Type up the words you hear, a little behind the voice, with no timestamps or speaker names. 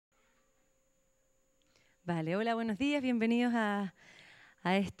Vale, hola, buenos días, bienvenidos a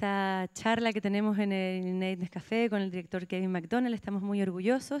esta charla que tenemos en el IN-EDIT NESCAFÉ con el director Kevin MacDonald. Estamos muy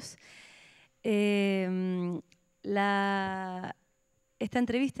orgullosos. Esta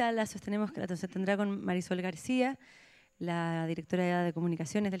entrevista la sostendrá con Marisol García, la directora de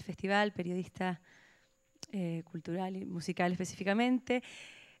Comunicaciones del festival, periodista cultural y musical específicamente.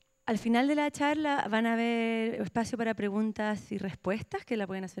 Al final de la charla van a haber espacio para preguntas y respuestas, que la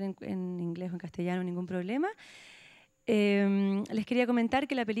pueden hacer en inglés o en castellano, ningún problema. Les quería comentar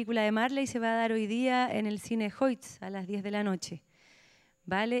que la película de Marley se va a dar hoy día en el cine Hoyts a las 10 de la noche.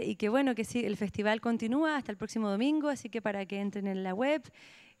 ¿Vale? Y que bueno, que sí, el festival continúa hasta el próximo domingo, así que para que entren en la web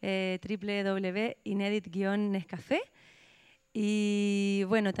www.inedit-nescafé. Y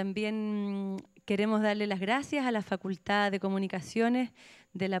bueno, también queremos darle las gracias a la Facultad de Comunicaciones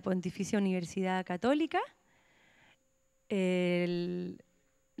de la Pontificia Universidad Católica, el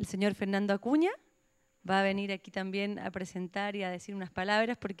señor Fernando Acuña va a venir aquí también a presentar y a decir unas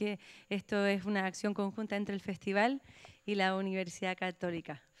palabras, porque esto es una acción conjunta entre el festival y la Universidad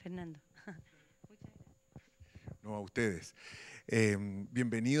Católica. Fernando. No, a ustedes.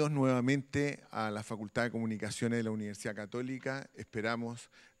 Bienvenidos nuevamente a la Facultad de Comunicaciones de la Universidad Católica. Esperamos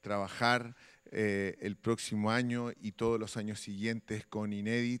trabajar el próximo año y todos los años siguientes con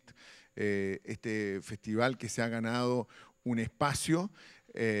IN-EDIT, este festival que se ha ganado un espacio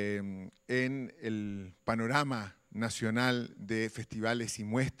en el panorama nacional de festivales y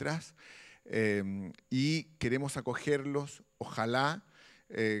muestras, y queremos acogerlos, ojalá,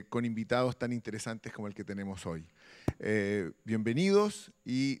 con invitados tan interesantes como el que tenemos hoy. Bienvenidos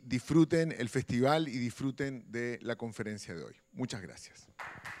y disfruten el festival y disfruten de la conferencia de hoy. Muchas gracias.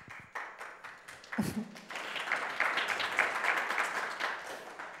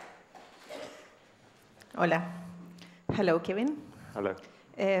 Hola. Hello, Kevin. Hello.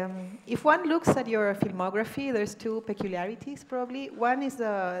 If one looks at your filmography, there's two peculiarities probably. One is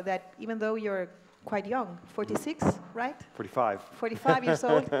that even though you're quite young, 46, right? 45. 45 years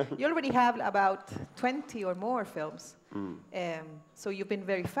old, you already have about 20 or more films. So you've been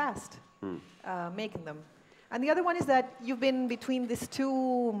very fast making them. And the other one is that you've been between these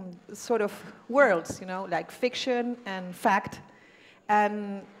two sort of worlds, you know, like fiction and fact.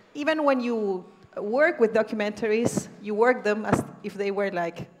 And even when you work with documentaries, you work them as if they were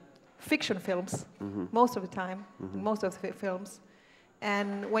like fiction films most of the time, most of the films.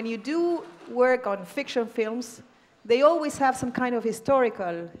 And when you do work on fiction films, they always have some kind of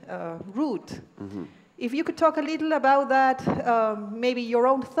historical root. If you could talk a little about that, maybe your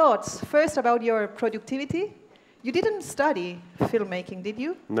own thoughts. First, about your productivity. You didn't study filmmaking, did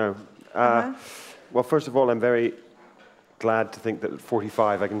you? No. Well, first of all, I'm very glad to think that at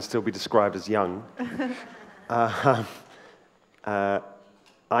 45 I can still be described as young. I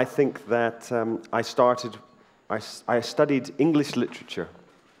think that I studied English literature,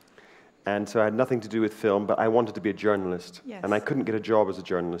 and so I had nothing to do with film, but I wanted to be a journalist. Yes. And I couldn't get a job as a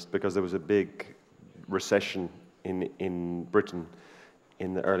journalist because there was a big recession in Britain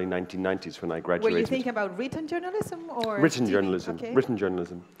in the early 1990s when I graduated. Were you thinking about written journalism or written TV? journalism? Okay. Written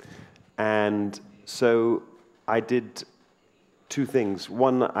journalism. And so I did two things.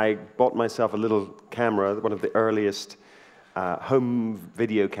 One, I bought myself a little camera, one of the earliest home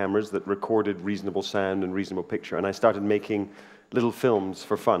video cameras that recorded reasonable sound and reasonable picture, and I started making little films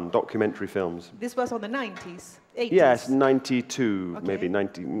for fun, documentary films. This was on the 90s, 80s? Yes, 92, Okay. maybe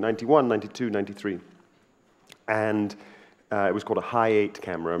 91, 92, 93. And it was called a High 8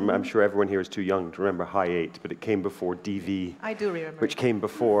 camera. I'm sure everyone here is too young to remember High 8, but it came before DV. I do remember. Which came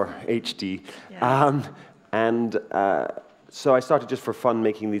before HD. Yeah. So I started just for fun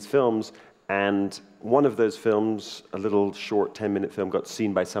making these films, and one of those films, a little short 10-minute film, got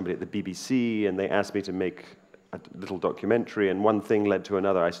seen by somebody at the BBC, and they asked me to make a little documentary, and one thing led to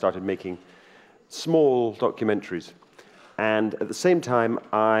another. I started making small documentaries. And at the same time,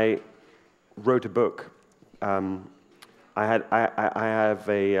 I wrote a book. I have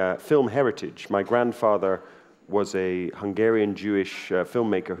a film heritage. My grandfather was a Hungarian Jewish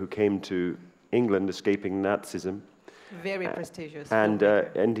filmmaker who came to England escaping Nazism. Very prestigious. And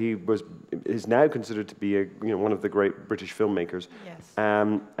he is now considered to be one of the great British filmmakers. Yes.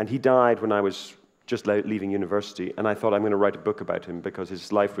 And he died when I was just leaving university, and I thought I'm going to write a book about him because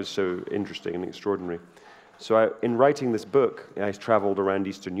his life was so interesting and extraordinary. So in writing this book, I traveled around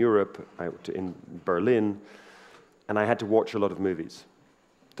Eastern Europe, in Berlin, and I had to watch a lot of movies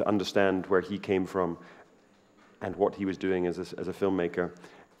to understand where he came from and what he was doing as a filmmaker.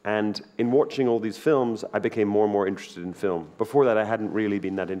 And in watching all these films, I became more and more interested in film. Before that, I hadn't really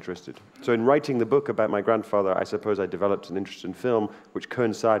been that interested. So in writing the book about my grandfather, I suppose I developed an interest in film, which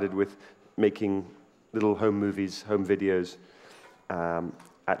coincided with making little home movies, home videos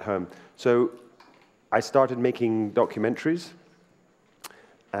at home. So I started making documentaries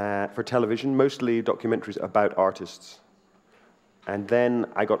for television, mostly documentaries about artists. And then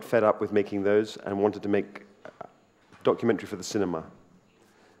I got fed up with making those and wanted to make a documentary for the cinema.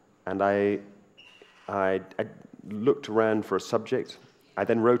 And I looked around for a subject. I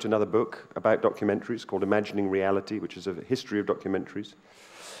then wrote another book about documentaries called Imagining Reality, which is a history of documentaries.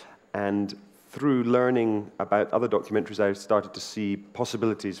 And through learning about other documentaries, I started to see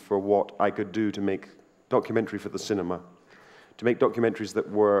possibilities for what I could do to make documentary for the cinema, to make documentaries that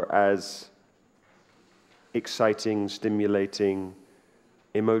were as exciting, stimulating,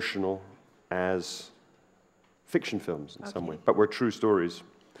 emotional as fiction films in some way, but were true stories.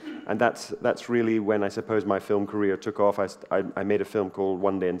 And that's really when I suppose my film career took off. I made a film called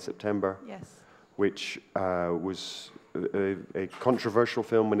One Day in September, which was a controversial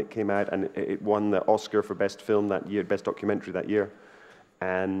film when it came out, and it won the Oscar for Best Film that year, Best Documentary that year.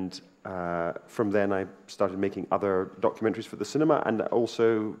 And from then I started making other documentaries for the cinema, and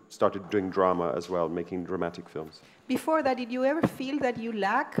also started doing drama as well, making dramatic films. Before that, did you ever feel that you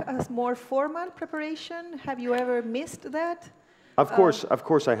lack a more formal preparation? Have you ever missed that? Of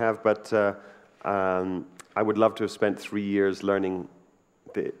course I have, but I would love to have spent 3 years learning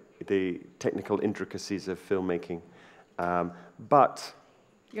the technical intricacies of filmmaking. But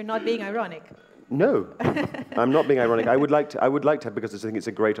you're not being ironic. No, I'm not being ironic. I would like to have, because I think it's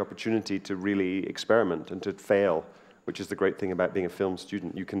a great opportunity to really experiment and to fail, which is the great thing about being a film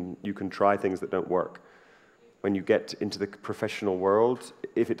student. You can try things that don't work. When you get into the professional world,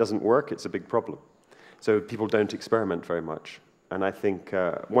 if it doesn't work, it's a big problem. So people don't experiment very much. And I think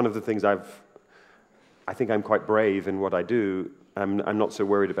one of the things I think I'm quite brave in what I do. I'm not so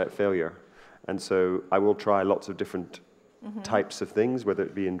worried about failure. And so I will try lots of different types of things, whether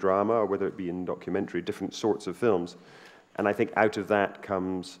it be in drama or whether it be in documentary, different sorts of films. And I think out of that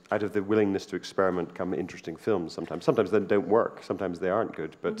comes, out of the willingness to experiment, come interesting films sometimes. Sometimes they don't work, sometimes they aren't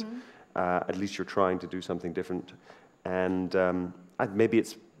good, but at least you're trying to do something different. And maybe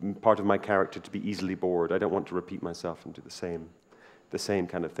it's part of my character to be easily bored. I don't want to repeat myself and do the same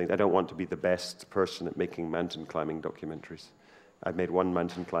kind of thing. I don't want to be the best person at making mountain climbing documentaries. I've made one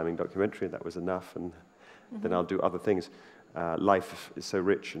mountain climbing documentary, and that was enough, and then I'll do other things. Life is so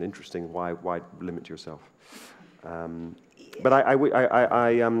rich and interesting, why limit yourself? But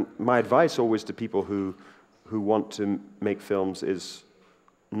my advice always to people who want to make films is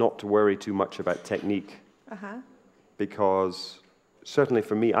not to worry too much about technique. Because certainly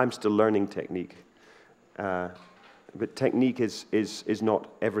for me, I'm still learning technique. But technique is not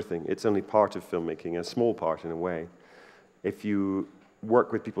everything. It's only part of filmmaking, a small part in a way. If you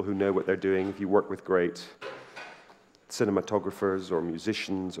work with people who know what they're doing, if you work with great cinematographers or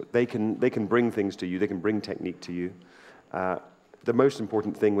musicians, they can bring things to you, they can bring technique to you. The most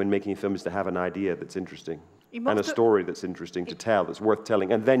important thing when making a film is to have an idea that's interesting, and a story that's interesting to tell, that's worth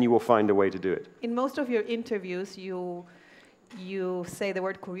telling, and then you will find a way to do it. In most of your interviews, you say the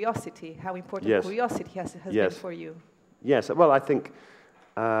word curiosity, how important curiosity has been for you. Yes, well, I think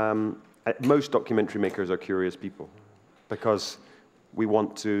most documentary makers are curious people, because we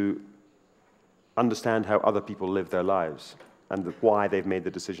want to understand how other people live their lives and why they've made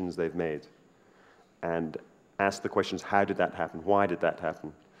the decisions they've made, and ask the questions, how did that happen? Why did that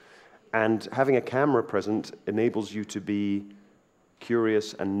happen? And having a camera present enables you to be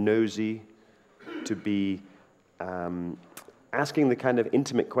curious and nosy, to be asking the kind of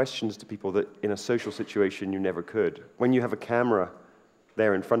intimate questions to people that in a social situation you never could. When you have a camera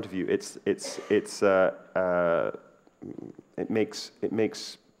there in front of you, it makes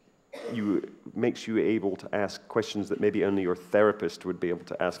you able to ask questions that maybe only your therapist would be able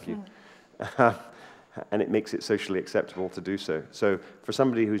to ask you. And it makes it socially acceptable to do so. So for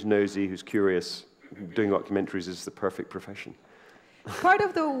somebody who's nosy, who's curious, doing documentaries is the perfect profession. Part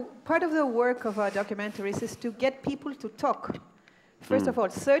of the work of documentaries is to get people to talk. First of all,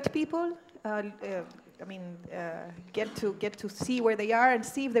 search people. Get to see where they are and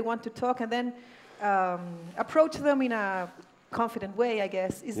see if they want to talk, and then approach them in a confident way, I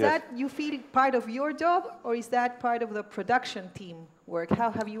guess. Is that, you feel, part of your job, or is that part of the production team work?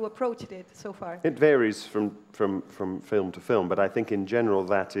 How have you approached it so far? It varies from film to film, but I think in general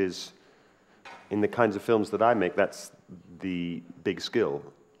that is, in the kinds of films that I make, that's the big skill.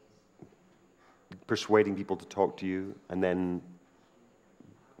 Persuading people to talk to you, and then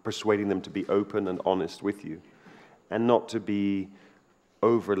persuading them to be open and honest with you, and not to be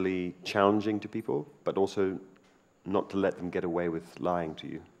overly challenging to people, but also not to let them get away with lying to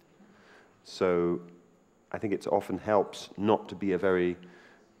you. So I think it often helps not to be a very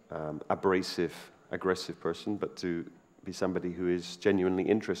abrasive aggressive person, but to be somebody who is genuinely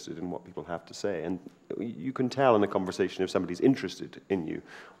interested in what people have to say. And you can tell in a conversation if somebody's interested in you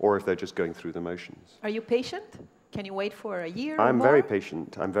or if they're just going through the motions. Are you patient? Can you wait for a year or more? I'm very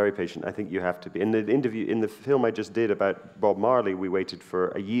patient. I'm very patient. I think you have to be. In the film I just did about Bob Marley, we waited for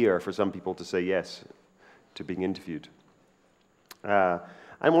a year for some people to say yes to being interviewed.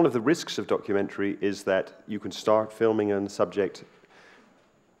 And one of the risks of documentary is that you can start filming on a subject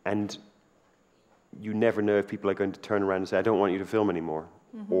and you never know if people are going to turn around and say, I don't want you to film anymore.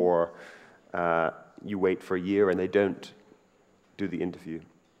 Mm-hmm. Or you wait for a year and they don't do the interview.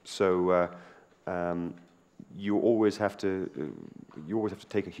 So you always have to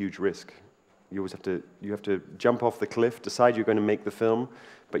take a huge risk. You have to jump off the cliff, decide you're going to make the film,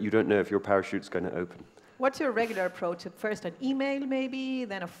 but you don't know if your parachute's going to open. What's your regular approach? At first an email maybe,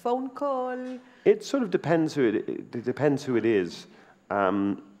 then a phone call? It sort of depends who it depends who it is.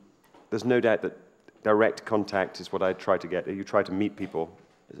 There's no doubt that direct contact is what I try to get. You try to meet people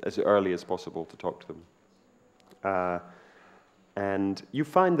as early as possible to talk to them. And you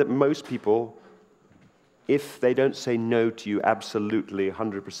find that most people, if they don't say no to you absolutely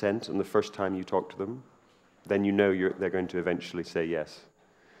 100% on the first time you talk to them, then you know they're going to eventually say yes.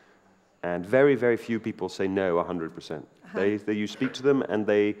 And very, very few people say no 100%. You speak to them and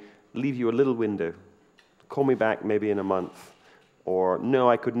they leave you a little window. Call me back maybe in a month. Or, no,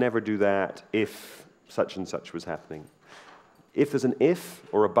 I could never do that if such and such was happening. If there's an if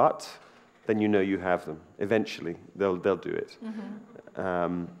or a but, then you know you have them. Eventually, they'll do it.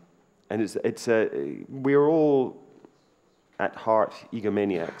 Mm-hmm. And we're all at heart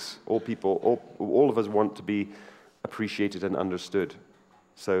egomaniacs. All of us want to be appreciated and understood.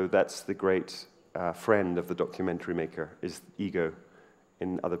 So that's the great friend of the documentary maker, is ego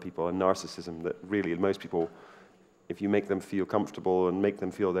in other people and narcissism. That really, most people, if you make them feel comfortable and make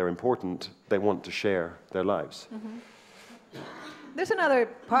them feel they're important, they want to share their lives. Mm-hmm. There's another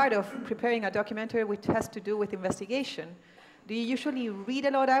part of preparing a documentary which has to do with investigation. Do you usually read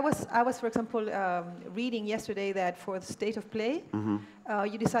a lot? I was, for example, reading yesterday that for the State of Play, mm-hmm.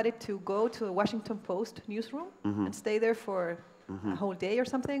 You decided to go to a Washington Post newsroom mm-hmm. and stay there for mm-hmm. a whole day or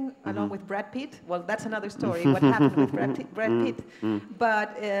something, mm-hmm. along with Brad Pitt. Well, that's another story, what happened with Brad Pitt. Mm-hmm.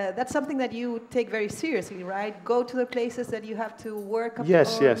 But that's something that you take very seriously, right? Go to the places that you have to work upon.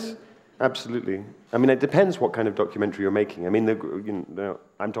 Yes, absolutely. I mean, it depends what kind of documentary you're making. I mean,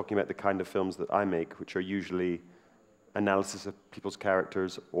 I'm talking about the kind of films that I make, which are usually analysis of people's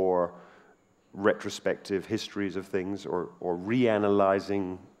characters or retrospective histories of things or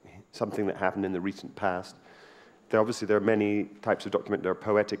reanalyzing something that happened in the recent past. Obviously, there are many types of document. There are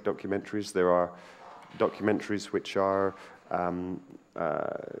poetic documentaries. There are documentaries which are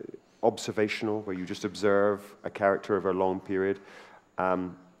observational, where you just observe a character over a long period.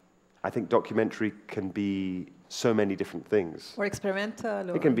 I think documentary can be so many different things. Or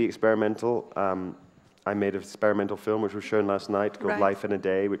experimental. Or... It can be experimental. I made an experimental film which was shown last night called Life in a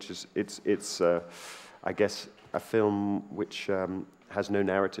Day, which is I guess a film which has no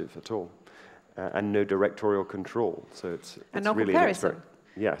narrative at all. And no directorial control, so it's no really comparison.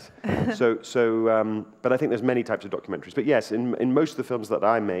 Yes. But I think there's many types of documentaries. But yes, in most of the films that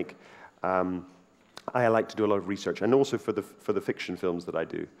I make, I like to do a lot of research, and also for the fiction films that I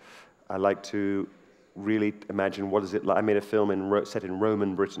do, I like to really imagine what is it like. I made a film set in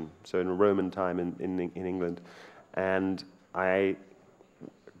Roman Britain, so in a Roman time in England, and I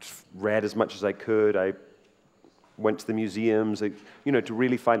read as much as I could. I went to the museums, to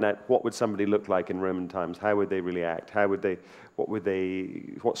really find out what would somebody look like in Roman times. How would they really act?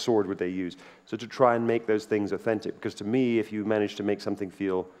 What sword would they use? So to try and make those things authentic, because to me, if you manage to make something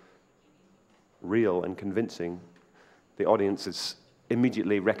feel real and convincing, the audience is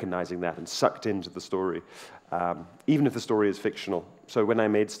immediately recognizing that and sucked into the story, even if the story is fictional. So when I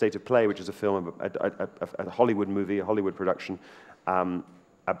made State of Play, which is a film, a Hollywood movie, a Hollywood production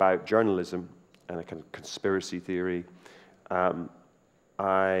about journalism, and a kind of conspiracy theory,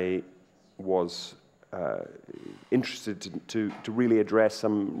 I was interested to really address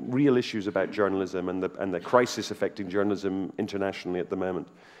some real issues about journalism and the crisis affecting journalism internationally at the moment,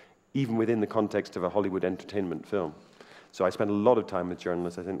 even within the context of a Hollywood entertainment film. So I spent a lot of time with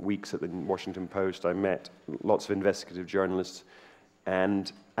journalists. I spent weeks at the Washington Post. I met lots of investigative journalists, and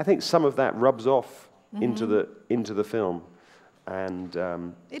I think some of that rubs off mm-hmm. into the film. And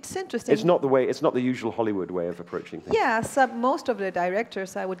it's interesting. It's not the usual Hollywood way of approaching things. Yeah, most of the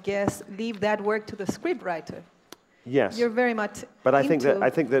directors, I would guess, leave that work to the scriptwriter. Yes, you're very much. But I think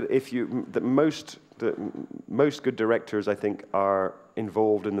that most good directors, I think, are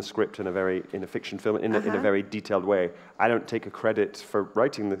involved in the script in a fiction film in a very detailed way. I don't take a credit for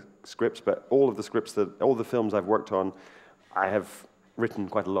writing the scripts, but all the films I've worked on, I have written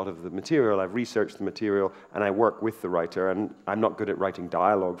quite a lot of the material, I've researched the material, and I work with the writer, and I'm not good at writing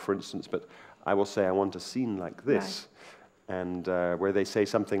dialogue, for instance, but I will say I want a scene like this, and where they say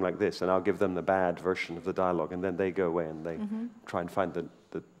something like this, and I'll give them the bad version of the dialogue, and then they go away and they try and find the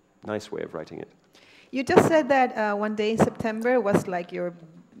nice way of writing it. You just said that One Day in September was like your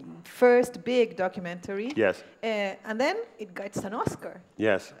first big documentary. Yes. And then it got an Oscar.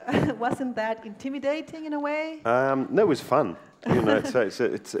 Yes. Wasn't that intimidating in a way? No, it was fun. You know,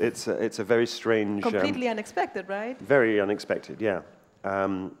 it's a very strange. Completely unexpected, right? Very unexpected, yeah.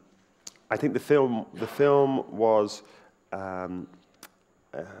 I think the film was.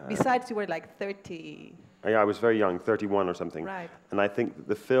 Besides, you were like 30. Yeah, I was very young, 31 or something. Right. And I think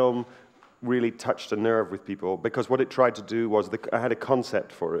the film really touched a nerve with people, because what it tried to do was, I had a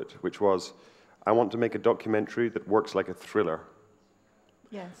concept for it, which was, I want to make a documentary that works like a thriller.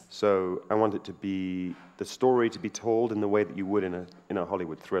 Yes. So I want it to be, the story to be told in the way that you would in a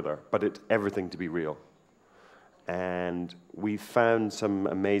Hollywood thriller, but everything to be real. And we found some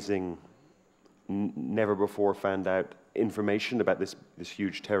amazing, never before found out information about this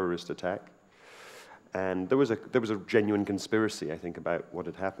huge terrorist attack. And there was a genuine conspiracy, I think, about what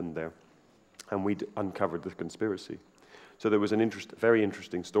had happened there. And we'd uncovered the conspiracy. So there was very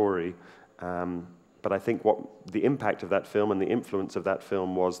interesting story. But I think the impact of that film and the influence of that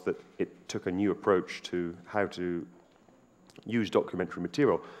film was that it took a new approach to how to use documentary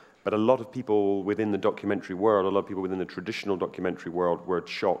material. But a lot of people within the documentary world, a lot of people within the traditional documentary world were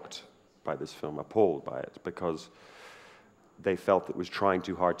shocked by this film, appalled by it, because they felt that it was trying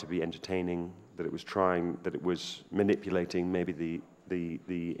too hard to be entertaining, that it was manipulating maybe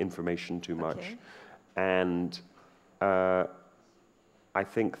the information too much. Okay. And I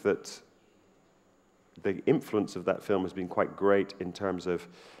think that the influence of that film has been quite great in terms of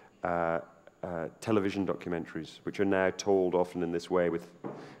television documentaries, which are now told often in this way with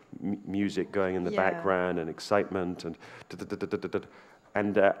music going in the background and excitement and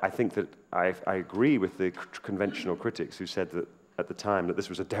and I think that I agree with the conventional critics who said that at the time that this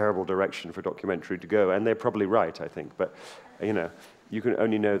was a terrible direction for documentary to go, and they're probably right, I think. But you know, you can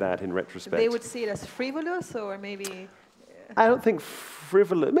only know that in retrospect. They would see it as frivolous, or maybe. I don't think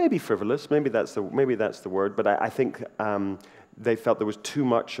frivolous. Maybe frivolous. Maybe that's the word. But I think they felt there was too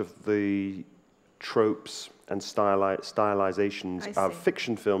much of the tropes and stylizations of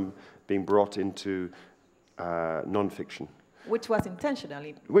fiction film being brought into non-fiction. Which was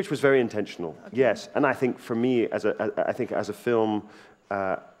intentionally. Which was very intentional, yes. And I think for me, as a film,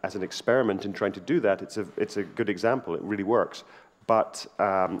 as an experiment in trying to do that, it's a good example. It really works. But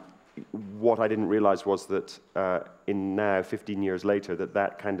what I didn't realize was that in now, 15 years later,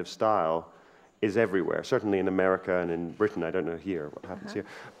 that kind of style is everywhere. Certainly in America and in Britain. I don't know here what happens here,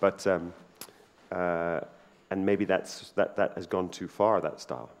 but and maybe that has gone too far, that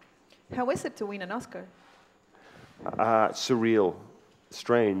style. How is it to win an Oscar? Surreal,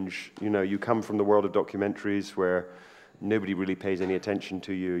 strange. You know, you come from the world of documentaries where nobody really pays any attention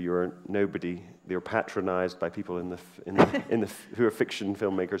to you. You're nobody. You're patronized by people who are fiction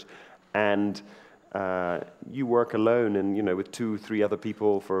filmmakers, and you work alone and with 2-3 other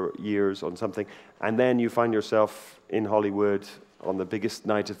people for years on something, and then you find yourself in Hollywood on the biggest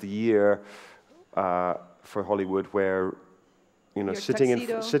night of the year for Hollywood, where sitting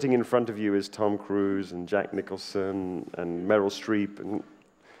in front of you is Tom Cruise and Jack Nicholson and Meryl Streep, and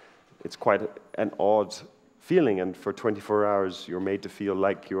it's quite an odd feeling. And for 24 hours, you're made to feel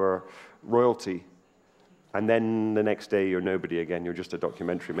like you're royalty, and then the next day you're nobody again. You're just a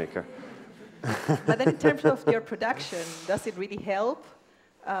documentary maker. But then, in terms of your production, does it really help?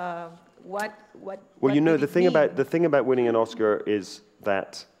 Well, the thing about winning an Oscar is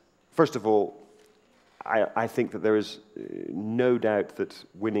that, first of all, I think that there is no doubt that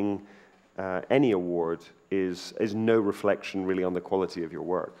winning any award is no reflection really on the quality of your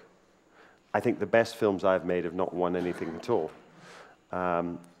work. I think the best films I've made have not won anything at all.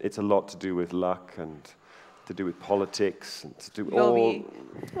 It's a lot to do with luck and to do with politics and to do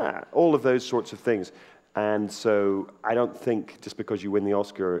all of those sorts of things. And so I don't think just because you win the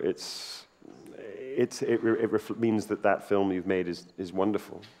Oscar, it means that film you've made is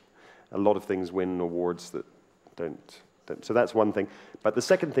wonderful. A lot of things win awards that don't. So that's one thing. But the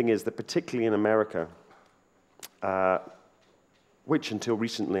second thing is that particularly in America, which until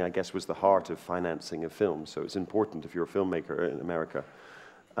recently I guess was the heart of financing a film, so it's important if you're a filmmaker in America,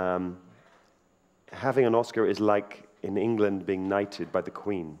 having an Oscar is like in England being knighted by the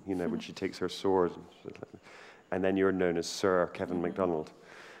Queen, when she takes her sword. and then you're known as Sir Kevin MacDonald.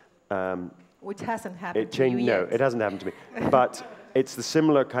 Which hasn't happened to you yet. No, it hasn't happened to me. But it's the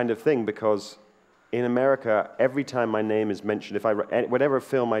similar kind of thing, because in America, every time my name is mentioned, if whatever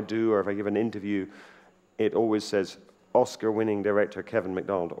film I do or if I give an interview, it always says Oscar-winning director Kevin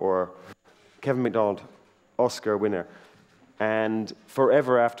MacDonald, or Kevin MacDonald, Oscar winner. And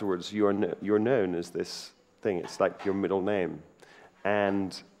forever afterwards, you're known as this thing. It's like your middle name.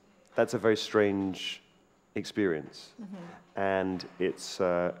 And that's a very strange experience. And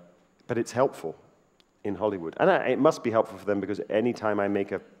but it's helpful in Hollywood. And it must be helpful for them, because anytime I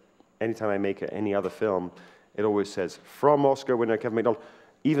make any other film, it always says, from Oscar winner Kevin MacDonald.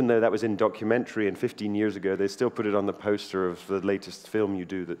 Even though that was in documentary and 15 years ago, they still put it on the poster of the latest film you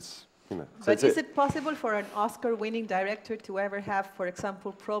do that's, you know. So but is it possible for an Oscar-winning director to ever have, for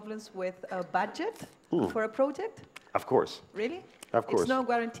example, problems with a budget for a project? Of course. Really? Of course. It's no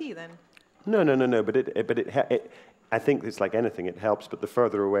guarantee then? No. But I think it's like anything, it helps, but the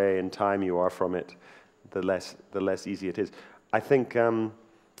further away in time you are from it, the less easy it is. I think, you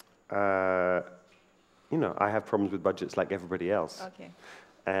know, I have problems with budgets like everybody else. Okay.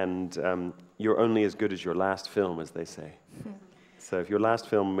 And you're only as good as your last film, as they say. So if your last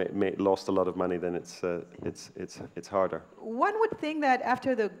film lost a lot of money, then it's harder. One would think that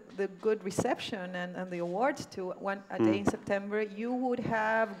after the good reception and the awards a day in September, you would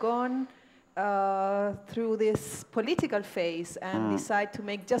have gone through this political phase and decide to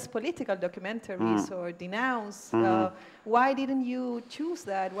make just political documentaries or denounce. Why didn't you choose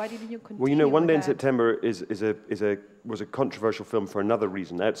that? Why didn't you continue? Well, you know, One Day in that? September was a controversial film for another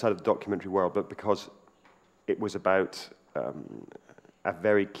reason, outside of the documentary world, but because it was about a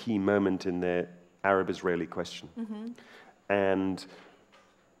very key moment in the Arab-Israeli question. And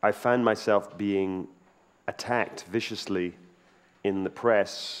I found myself being attacked viciously in the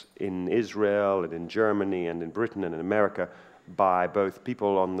press, in Israel and in Germany and in Britain and in America, by both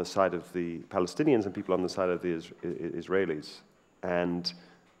people on the side of the Palestinians and people on the side of the Israelis, and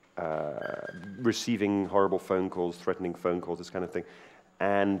receiving horrible phone calls, threatening phone calls, this kind of thing.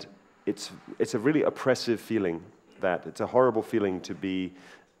 And it's a really oppressive feeling. That it's a horrible feeling to be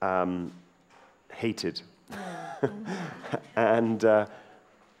hated. And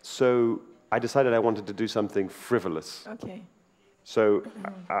so I decided I wanted to do something frivolous. Okay. So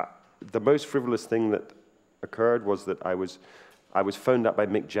the most frivolous thing that occurred was that I was phoned up by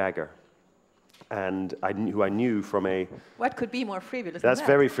Mick Jagger, and who I knew from a... What could be more frivolous than That's that?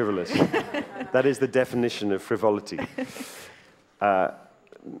 very frivolous. That is the definition of frivolity. I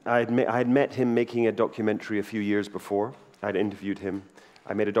had met him making a documentary a few years before. I'd interviewed him.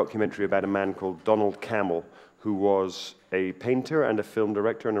 I made a documentary about a man called Donald Cammell, who was a painter and a film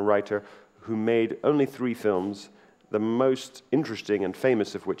director and a writer who made only 3 films, the most interesting and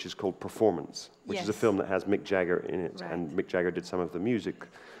famous of which is called Performance, which is a film that has Mick Jagger in it, and Mick Jagger did some of the music.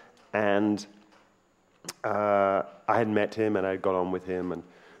 And I had met him, and I got on with him, and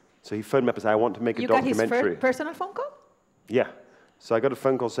so he phoned me up and said, I want to make a documentary. You got his personal phone call? Yeah. So I got a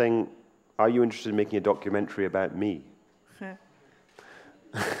phone call saying, are you interested in making a documentary about me?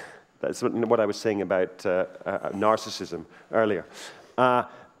 That's what I was saying about narcissism earlier.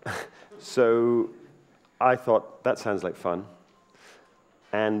 So I thought, that sounds like fun.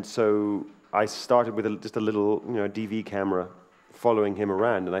 And so I started with just a little DV camera following him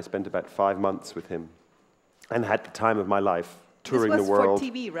around, and I spent about 5 months with him and had the time of my life, touring the world. This was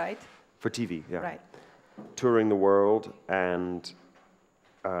for TV, right? For TV, yeah. Right. Touring the world and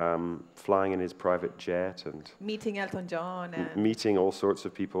flying in his private jet and meeting Elton John and meeting all sorts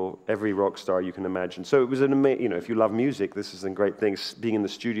of people, every rock star you can imagine. So it was an amazing, if you love music, this is a great thing. Being in the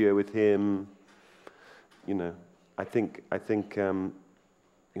studio with him, I think it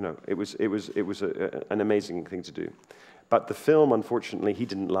was an amazing thing to do. But the film, unfortunately, he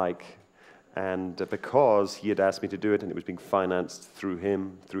didn't like, and because he had asked me to do it, and it was being financed through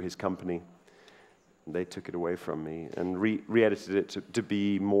him, through his company, they took it away from me and re-edited it to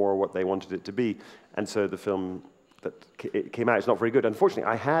be more what they wanted it to be. And so the film that it came out is not very good.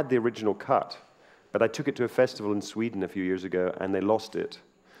 Unfortunately, I had the original cut, but I took it to a festival in Sweden a few years ago, and they lost it.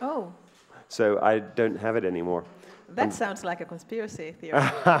 Oh. So I don't have it anymore. That sounds like a conspiracy theory.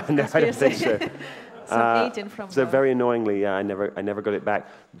 No, I don't think so. Some agent from... So very annoyingly, yeah, I never got it back.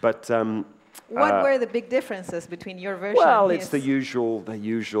 But what were the big differences between your version well, and it's the usual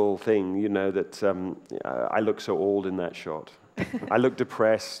thing, that I look so old in that shot. I look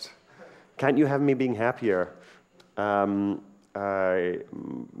depressed. Can't you have me being happier? I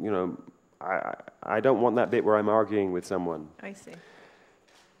don't want that bit where I'm arguing with someone. I see.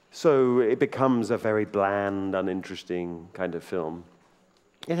 So it becomes a very bland, uninteresting kind of film.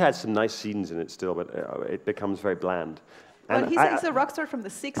 It had some nice scenes in it still, but it becomes very bland. Well, he's a rock star from the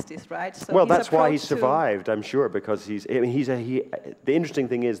 60s, right? So well, that's why he survived, I'm sure, because the interesting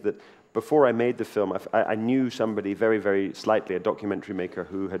thing is that before I made the film, I knew somebody very, very slightly, a documentary maker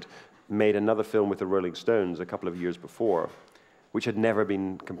who had made another film with the Rolling Stones a couple of years before, which had never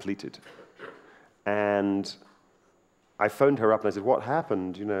been completed. And I phoned her up and I said, what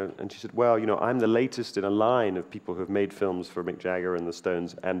happened? You know, and she said, well, you know, I'm the latest in a line of people who have made films for Mick Jagger and the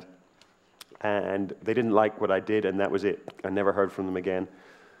Stones, and they didn't like what I did, and that was it. I never heard from them again.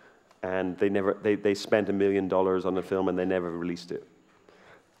 And they spent $1 million on the film and they never released it.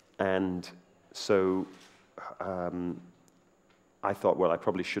 And so I thought, well, I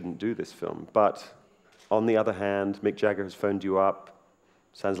probably shouldn't do this film. But on the other hand, Mick Jagger has phoned you up.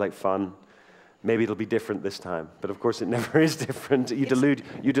 Sounds like fun. Maybe it'll be different this time. But of course, it never is different. You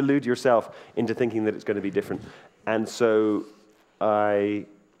delude yourself into thinking that it's going to be different. And so I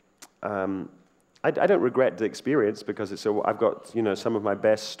don't regret the experience, because I've got, you know, some of my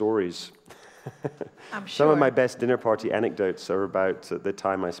best stories. I'm sure. Some of my best dinner party anecdotes are about the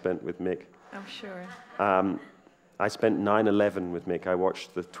time I spent with Mick. I'm sure. I spent 9/11 with Mick. I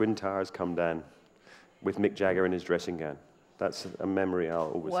watched the Twin Towers come down with Mick Jagger in his dressing gown. That's a memory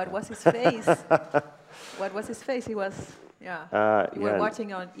I'll always have. What was his face? What was his face? He was, yeah. You were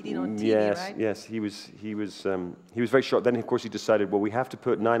watching on EDIT on TV, right? Yes, he was very shocked. Then, of course, he decided, well, we have to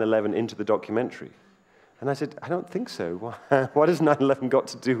put 9/11 into the documentary. And I said, I don't think so. What has 9/11 got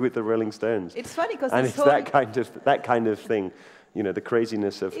to do with the Rolling Stones? It's funny because it's that kind of thing, you know, the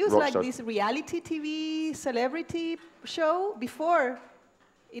craziness of rock stars. It was like this reality TV celebrity show before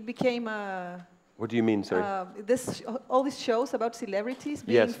it became a... What do you mean, sorry? All these shows about celebrities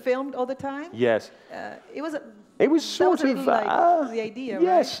being filmed all the time. Yes. It was sort of like the idea,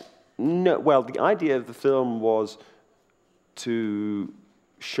 yes. Right? No. Well, the idea of the film was to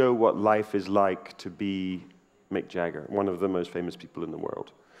show what life is like to be Mick Jagger, one of the most famous people in the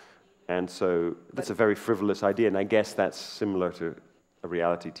world. And so that's a very frivolous idea, and I guess that's similar to a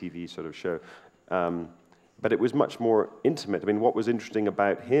reality TV sort of show. But it was much more intimate. I mean, what was interesting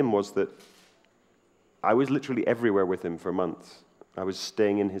about him was that I was literally everywhere with him for months. I was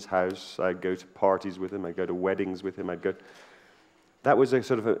staying in his house. I'd go to parties with him. I'd go to weddings with him. That was a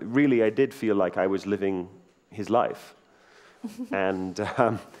sort of really, I did feel like I was living his life. And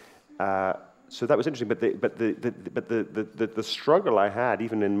so that was interesting. But the struggle I had,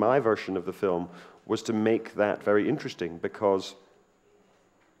 even in my version of the film, was to make that very interesting, because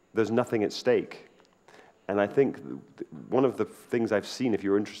there's nothing at stake. And I think one of the things I've seen, if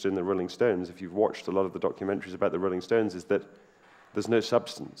you're interested in the Rolling Stones, if you've watched a lot of the documentaries about the Rolling Stones, is that there's no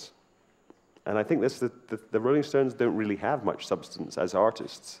substance. And I think that's the Rolling Stones don't really have much substance as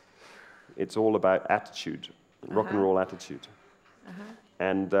artists. It's all about attitude, rock and roll attitude.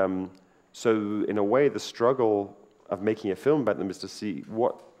 And so in a way, the struggle of making a film about them is to see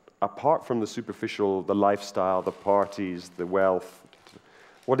what, apart from the superficial, the lifestyle, the parties, the wealth,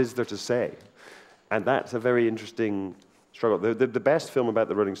 what is there to say? And that's a very interesting struggle. The best film about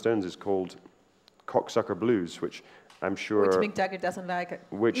the Rolling Stones is called Cocksucker Blues, which I'm sure... Which Mick Jagger doesn't like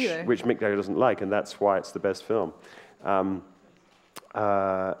either. Which Mick Jagger doesn't like, and that's why it's the best film. It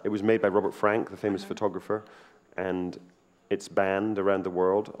was made by Robert Frank, the famous photographer, and it's banned around the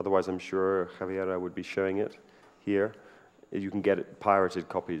world. Otherwise, I'm sure Javiera would be showing it here. You can get it, pirated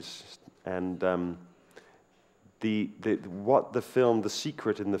copies. And the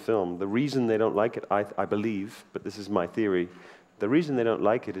secret in the film, the reason they don't like it, I believe, but this is my theory, the reason they don't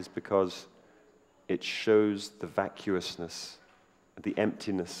like it is because it shows the vacuousness, the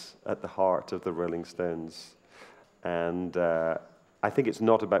emptiness at the heart of the Rolling Stones. And I think it's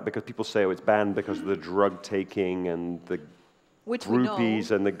not about, because people say, oh, it's banned because of the drug taking and the groupies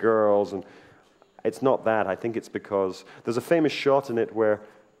and the girls, and it's not that. I think it's because there's a famous shot in it where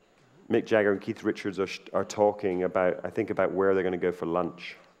Mick Jagger and Keith Richards are talking about, I think, about where they're going to go for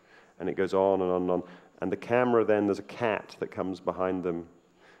lunch. And it goes on and on and on. And the camera then, there's a cat that comes behind them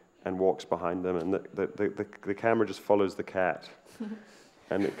and walks behind them, and the camera just follows the cat.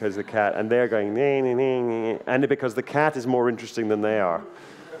 And because the cat, and they're going, nee, nee, nee, nee, and because the cat is more interesting than they are.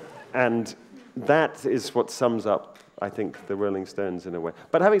 And that is what sums up, I think, the Rolling Stones in a way.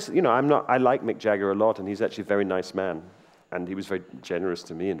 But having, you know, I like Mick Jagger a lot, and he's actually a very nice man. And he was very generous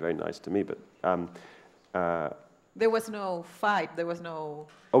to me and very nice to me, but... there was no fight, there was no...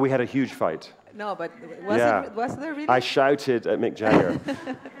 Oh, we had a huge fight. No, but was there really? I shouted at Mick Jagger.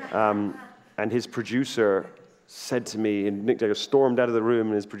 And his producer said to me, and Mick Jagger stormed out of the room,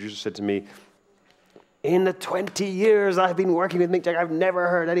 and his producer said to me, in the 20 years I've been working with Mick Jagger, I've never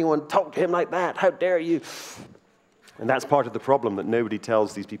heard anyone talk to him like that. How dare you? And that's part of the problem, that nobody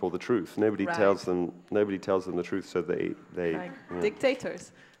tells these people the truth. Nobody Right. tells them the truth, so they Like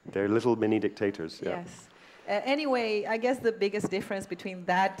dictators. they're little mini dictators. Yeah. Yes. Anyway, I guess the biggest difference between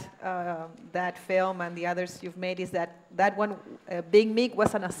that film and the others you've made is that one, Big Mig,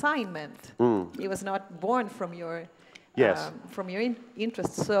 was an assignment. It was not born from your Yes. from your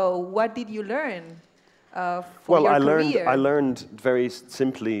interest. So, what did you learn for your career? I learned very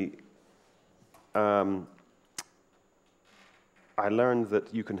simply. I learned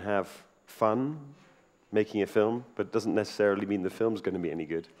that you can have fun making a film, but it doesn't necessarily mean the film's going to be any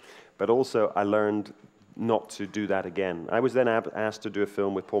good. But also, I learned not to do that again. I was then asked to do a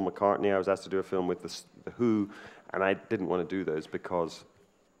film with Paul McCartney. I was asked to do a film with the Who, and I didn't want to do those because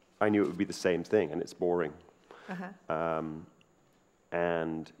I knew it would be the same thing, and it's boring.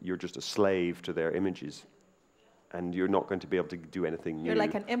 And you're just a slave to their images, and you're not going to be able to do anything new. You're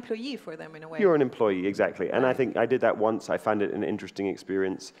like an employee for them in a way. You're an employee, exactly. And I think I did that once. I found it an interesting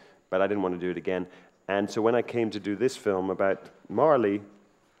experience, but I didn't want to do it again. And so when I came to do this film about Marley,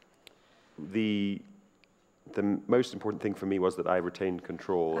 the most important thing for me was that I retained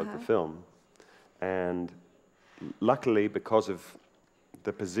control of the film. And luckily, because of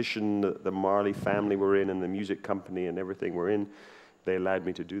the position that the Marley family were in and the music company and everything we're in, they allowed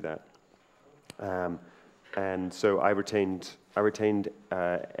me to do that. And so I retained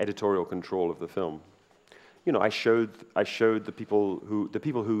editorial control of the film. You know, I showed the people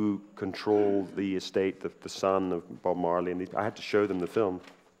who control the estate, the son of Bob Marley, and I had to show them the film.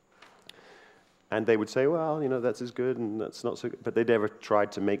 And they would say, well, you know, that's as good and that's not so good. But they never tried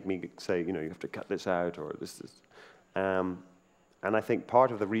to make me say, you know, you have to cut this out or this. And I think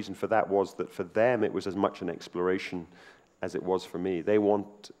part of the reason for that was that for them it was as much an exploration as it was for me. They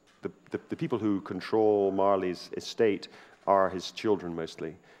want, the people who control Marley's estate are his children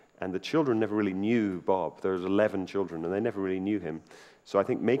mostly. And the children never really knew Bob. There's 11 children and they never really knew him. So I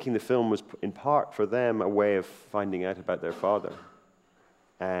think making the film was in part for them a way of finding out about their father.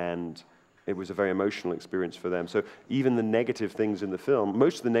 And it was a very emotional experience for them. So even the negative things in the film,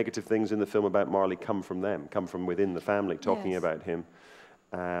 most of the negative things in the film about Marley come from them, come from within the family, talking about him.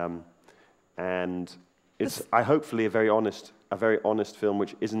 And it's hopefully a very honest film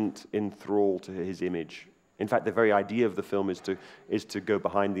which isn't enthralled to his image. In fact, the very idea of the film is to go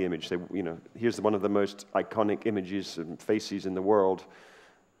behind the image. Say, you know, here's one of the most iconic images and faces in the world,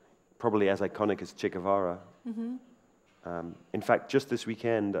 probably as iconic as Che Guevara. In fact, just this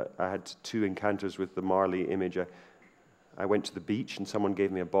weekend, I had 2 encounters with the Marley image. I went to the beach and someone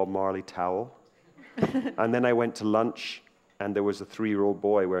gave me a Bob Marley towel. And then I went to lunch and there was a 3-year-old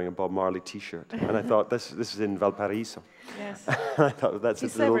boy wearing a Bob Marley T-shirt. And I thought, this is in Valparaiso. Yes. I thought, that's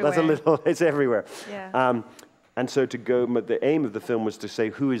it's everywhere. Yeah. And so the aim of the film was to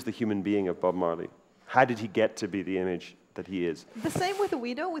say, who is the human being of Bob Marley? How did he get to be the image that he is? The same with the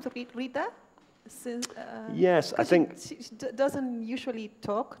widow, with Rita? Since, yes, I think she doesn't usually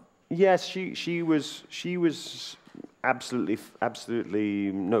talk. Yes, she was absolutely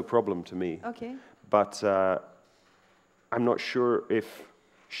no problem to me. Okay. But I'm not sure if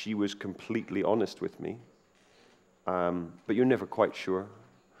she was completely honest with me. But you're never quite sure.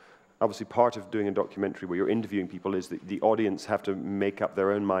 Obviously, part of doing a documentary where you're interviewing people is that the audience have to make up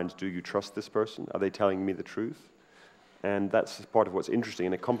their own minds. Do you trust this person? Are they telling me the truth? And that's part of what's interesting.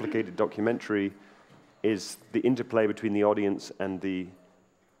 In a complicated documentary is the interplay between the audience and the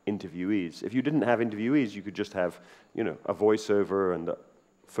interviewees. If you didn't have interviewees, you could just have, you know, a voiceover and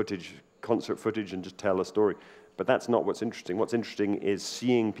footage, concert footage, and just tell a story. But that's not what's interesting. What's interesting is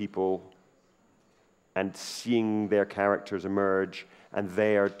seeing people and seeing their characters emerge, and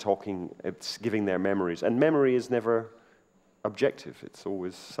they are talking, it's giving their memories. And memory is never objective. It's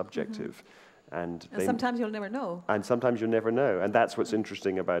always subjective. And sometimes you'll never know. And sometimes you'll never know. And that's what's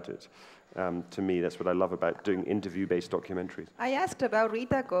interesting about it. To me, that's what I love about doing interview-based documentaries. I asked about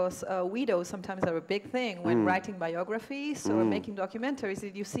Rita because widows sometimes are a big thing when writing biographies or making documentaries.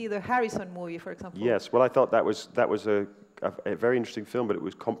 Did you see the Harrison movie, for example? Yes. Well, I thought that was a very interesting film, but it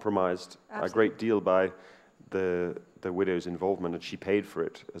was compromised a great deal by the widow's involvement, and she paid for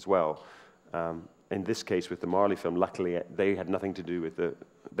it as well. In this case, with the Marley film, luckily they had nothing to do with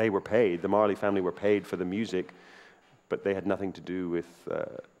they were paid. The Marley family were paid for the music, but they had nothing to do with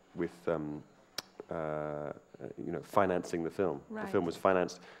you know, financing the film. Right. The film was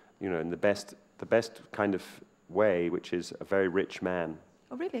financed, you know, in the best kind of way, which is a very rich man.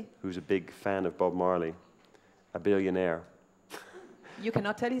 Oh, really? Who's a big fan of Bob Marley, a billionaire. You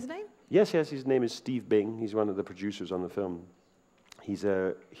cannot tell his name? Yes, his name is Steve Bing. He's one of the producers on the film. He's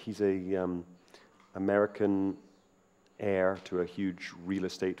a American heir to a huge real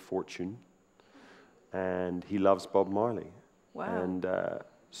estate fortune. and he loves Bob Marley. Wow. And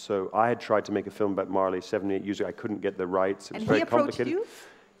so I had tried to make a film about Marley 7 or 8 years ago. I couldn't get the rights. It was And very he approached complicated. you?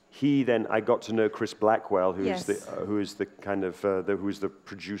 I got to know Chris Blackwell, who Yes. is the kind of who is the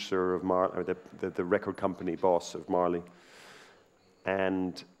producer of Marley, or the record company boss of Marley,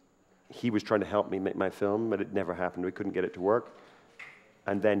 and he was trying to help me make my film, but it never happened. We couldn't get it to work,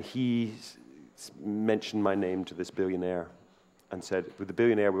 and then he mentioned my name to this billionaire, and said, with the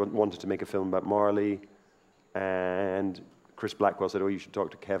billionaire, we wanted to make a film about Marley, and Chris Blackwell said, oh, you should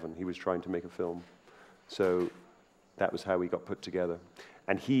talk to Kevin. He was trying to make a film, so that was how we got put together.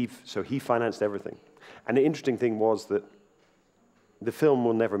 And he financed everything. And the interesting thing was that the film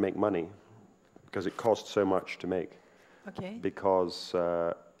will never make money because it cost so much to make. Okay. Because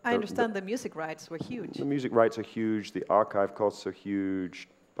I understand the music rights were huge. the music rights are huge, the archive costs are huge,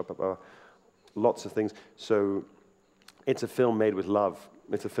 lots of things. So it's a film made with love.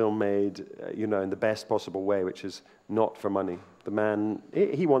 It's a film made, in the best possible way, which is not for money. The man,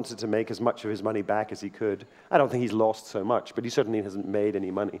 he wanted to make as much of his money back as he could. I don't think he's lost so much, but he certainly hasn't made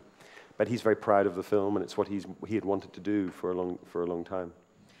any money. But he's very proud of the film, and it's what he had wanted to do for a long time.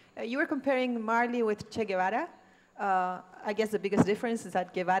 You were comparing Marley with Che Guevara. I guess the biggest difference is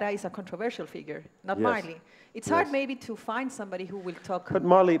that Guevara is a controversial figure, not Yes. Marley. It's hard maybe to find somebody who will talk But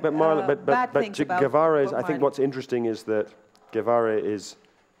bad things about Guevara is, Bob I think Marley. what's interesting is that Guevara is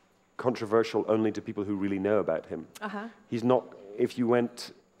controversial only to people who really know about him. He's not, if you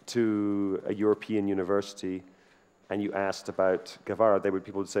went to a European university and you asked about Guevara,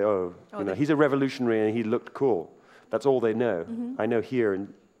 people would say, he's a revolutionary and he looked cool. That's all they know. I know here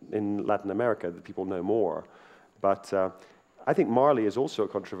in Latin America that people know more. But I think Marley is also a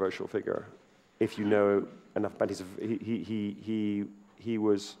controversial figure, if you know enough. But he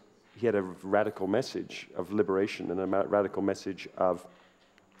had a radical message of liberation and a radical message of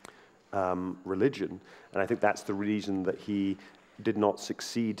religion, and I think that's the reason that he did not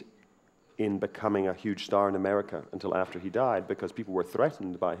succeed in becoming a huge star in America until after he died, because people were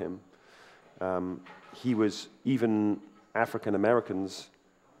threatened by him. Even African Americans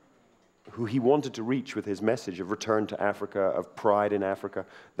who he wanted to reach with his message of return to Africa, of pride in Africa,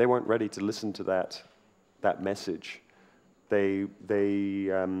 they weren't ready to listen to that message. They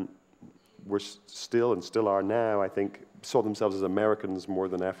were still, and still are now, I think, saw themselves as Americans more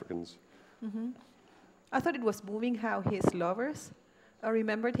than Africans. I thought it was moving how his lovers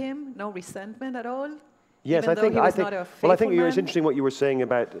remembered him. No resentment at all. Yes, even I think. though he was not a Well, I think faithful it's man. interesting what you were saying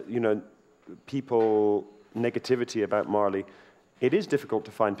about people negativity about Marley. It is difficult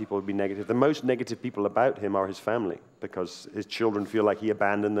to find people who be negative. The most negative people about him are his family, because his children feel like he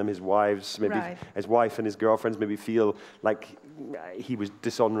abandoned them. His wives, his wife and his girlfriends maybe feel like he was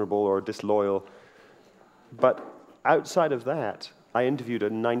dishonorable or disloyal. But outside of that, I interviewed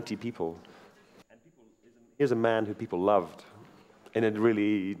 90 people. And here's a man who people loved in a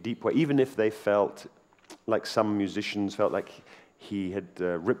really deep way, even if they felt like some musicians felt like he had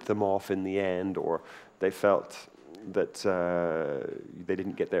ripped them off in the end, or they felt that they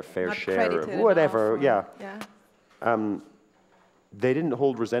didn't get their fair share of whatever. They didn't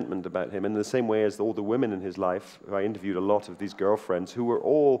hold resentment about him in the same way as all the women in his life. I interviewed a lot of these girlfriends who were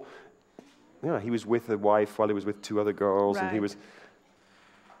all, he was with a wife while he was with 2 other girls, and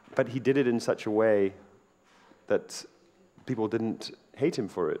but he did it in such a way that people didn't hate him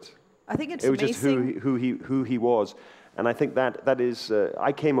for it. I think it's it was amazing. just who he was. And I think that is,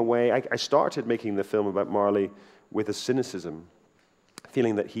 I came away, I started making the film about Marley with a cynicism,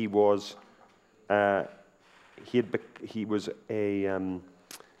 feeling that he was a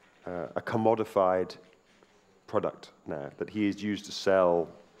commodified product now, that he is used to sell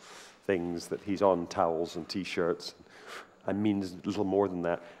things, that he's on towels and T-shirts, and means little more than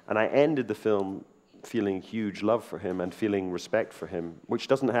that. And I ended the film feeling huge love for him and feeling respect for him, which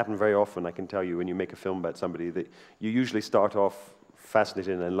doesn't happen very often, I can tell you, when you make a film about somebody. That you usually start off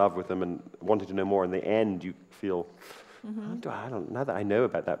fascinated and in love with them and wanting to know more. In the end, you feel, now that I know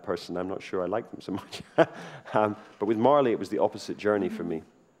about that person, I'm not sure I like them so much. But with Marley, it was the opposite journey for me.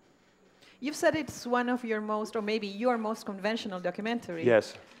 You've said it's one of your most, or maybe your most conventional documentary.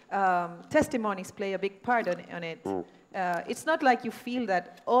 Yes. Testimonies play a big part on it. It's not like you feel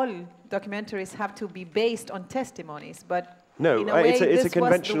that all documentaries have to be based on testimonies, but no, in a way, it's a this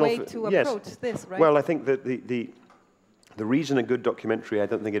conventional. was the way to approach this, right? Well, I think that the reason a good documentary, I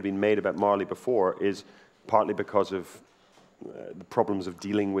don't think, had been made about Marley before, is partly because of the problems of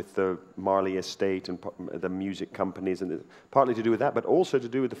dealing with the Marley estate and the music companies, and partly to do with that, but also to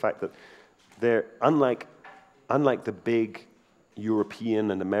do with the fact that they're unlike the big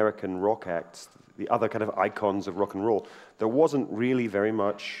European and American rock acts, the other kind of icons of rock and roll, there wasn't really very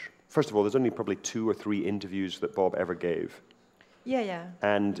much first of all, there's only probably 2 or 3 interviews that Bob ever gave. Yeah, yeah.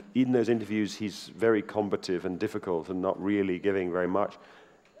 And in those interviews, he's very combative and difficult and not really giving very much.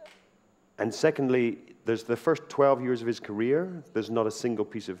 And secondly, there's the first 12 years of his career, there's not a single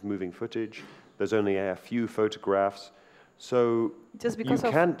piece of moving footage. There's only a few photographs. So just because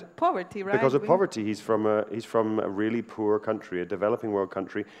of poverty, right? Because of poverty. He's from a really poor country, a developing world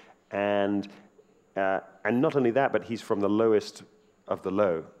country. And not only that, but he's from the lowest of the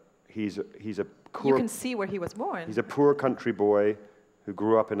low. He's a poor, you can see where he was born. He's a poor country boy who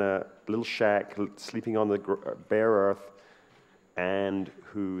grew up in a little shack, sleeping on the bare earth, and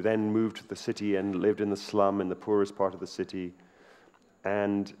who then moved to the city and lived in the slum in the poorest part of the city.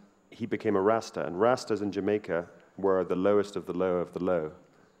 And he became a Rasta. And Rastas in Jamaica were the lowest of the low of the low.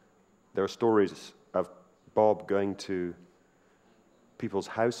 There are stories of Bob going to people's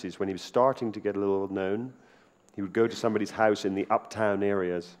houses when he was starting to get a little known. He would go to somebody's house in the uptown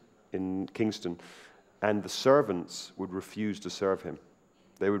areas in Kingston, and the servants would refuse to serve him.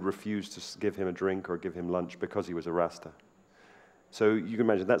 They would refuse to give him a drink or give him lunch because he was a Rasta. So you can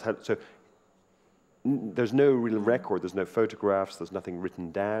imagine that's how. So there's no real record, there's no photographs, there's nothing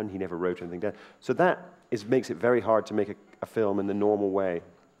written down. He never wrote anything down. So that makes it very hard to make a film in the normal way.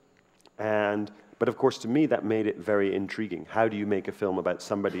 But of course, to me, that made it very intriguing. How do you make a film about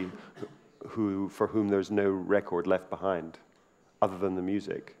somebody for whom there's no record left behind, other than the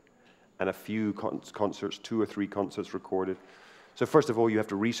music, and a few concerts, 2 or 3 concerts recorded? So first of all, you have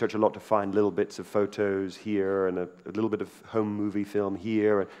to research a lot to find little bits of photos here and a little bit of home movie film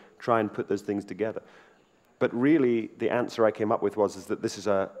here, and try and put those things together. But really, the answer I came up with is that this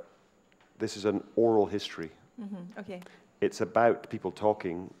is an oral history. Mm-hmm. Okay. It's about people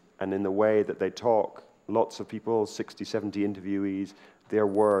talking, and in the way that they talk, lots of people, 60, 70 interviewees, their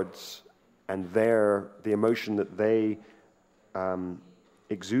words and the emotion that they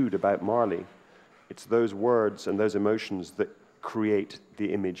exude about Marley, it's those words and those emotions that create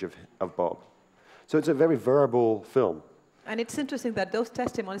the image of Bob. So it's a very verbal film. And it's interesting that those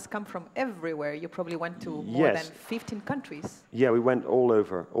testimonies come from everywhere. You probably went to more than 15 countries. Yeah, we went all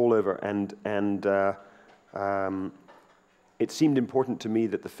over, and it seemed important to me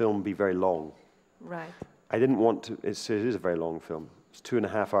that the film be very long. Right. I didn't want to. It is a very long film. It's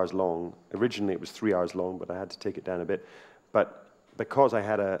 2.5 hours long. Originally, it was 3 hours long, but I had to take it down a bit. But because I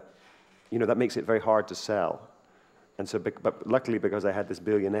had that makes it very hard to sell. And so, but luckily, because I had this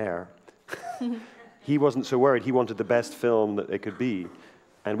billionaire, he wasn't so worried. He wanted the best film that it could be.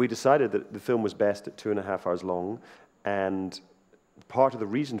 And we decided that the film was best at 2.5 hours long. And part of the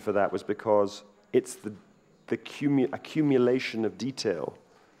reason for that was because it's the accumulation of detail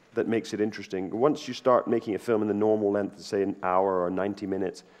that makes it interesting. Once you start making a film in the normal length, say an hour or 90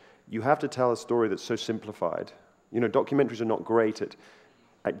 minutes, you have to tell a story that's so simplified. Documentaries are not great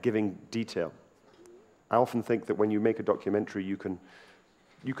at giving detail. I often think that when you make a documentary, you can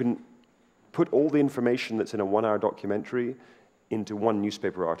put all the information that's in a 1-hour documentary into one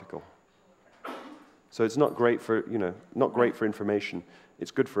newspaper article. So it's not great for, not great for information.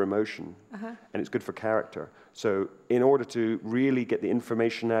 It's good for emotion, and it's good for character. So in order to really get the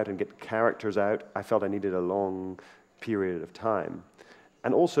information out and get characters out, I felt I needed a long period of time.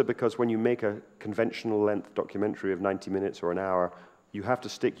 And also because when you make a conventional length documentary of 90 minutes or an hour, you have to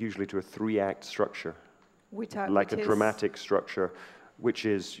stick usually to a 3-act structure. Like a dramatic structure, which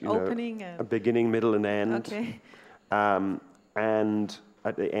is a beginning, middle, and end. Okay. And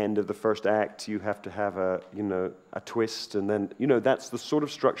at the end of the first act, you have to have a twist, and then that's the sort of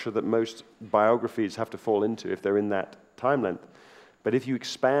structure that most biographies have to fall into if they're in that time length. But if you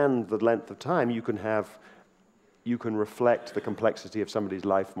expand the length of time, you can reflect the complexity of somebody's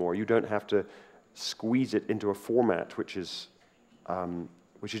life more. You don't have to squeeze it into a format which is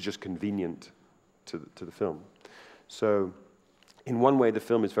just convenient to the film. So in one way, the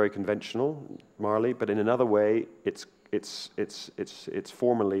film is very conventional, Marley, but in another way, it's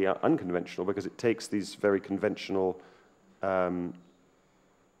formally unconventional because it takes these very conventional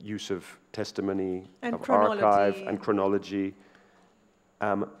use of testimony, and of archive and chronology,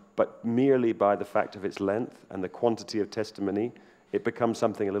 but merely by the fact of its length and the quantity of testimony, it becomes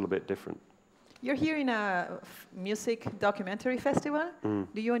something a little bit different. You're here in a music documentary festival.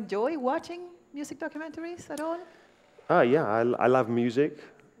 Do you enjoy watching music documentaries at all? Yeah, I love music,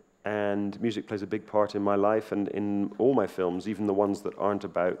 and music plays a big part in my life and in all my films, even the ones that aren't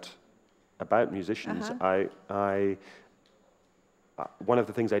about musicians. One of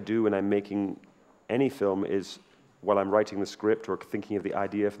the things I do when I'm making any film is, while I'm writing the script or thinking of the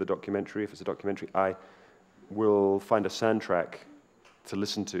idea for the documentary, if it's a documentary, I will find a soundtrack to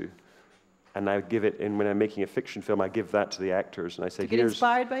listen to and I give it, and when I'm making a fiction film, I give that to the actors, and I say, to get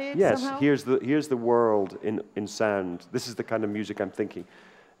inspired by it somehow? here's the world in sound. This is the kind of music I'm thinking.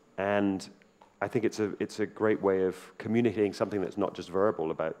 And I think it's a great way of communicating something that's not just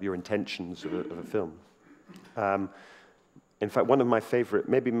verbal about your intentions of a film. In fact, one of my favorite,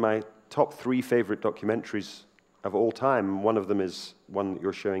 maybe my top 3 favorite documentaries of all time, one of them is one that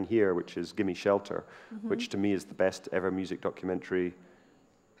you're showing here, which is Gimme Shelter, which to me is the best ever music documentary,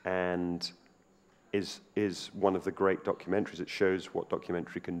 and is one of the great documentaries. It shows what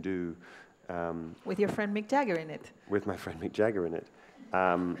documentary can do. With your friend Mick Jagger in it. With my friend Mick Jagger in it.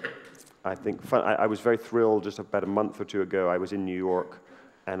 I think I was very thrilled just about a month or 2 ago. I was in New York,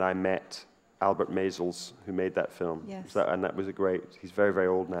 and I met Albert Maysles, who made that film. Yes. And that was a great, he's very, very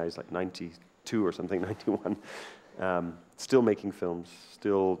old now. He's like 92 or something, 91. Still making films,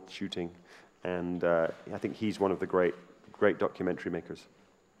 still shooting. And I think he's one of the great documentary makers.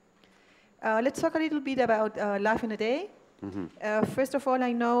 Let's talk a little bit about Life in a Day. First of all,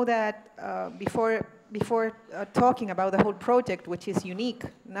 I know that before talking about the whole project, which is unique,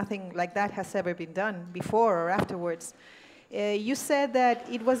 nothing like that has ever been done before or afterwards, you said that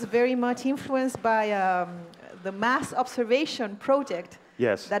it was very much influenced by the mass observation project.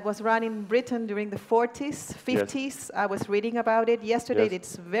 Yes. That was run in Britain during the 40s, 50s. Yes. I was reading about it yesterday. Yes.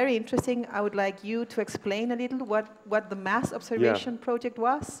 It's very interesting. I would like you to explain a little what the mass observation project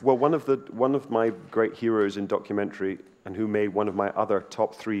was. Well, one of my great heroes in documentary, and who made one of my other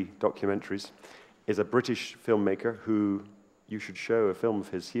top 3 documentaries, is a British filmmaker who you should show a film of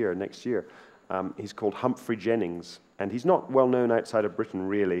his here next year. He's called Humphrey Jennings, and he's not well known outside of Britain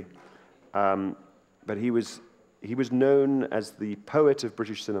really, but he was known as the poet of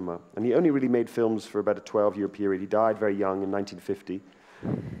British cinema, and he only really made films for about a 12-year period. He died very young in 1950.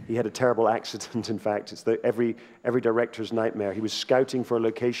 He had a terrible accident, in fact. It's every director's nightmare. He was scouting for a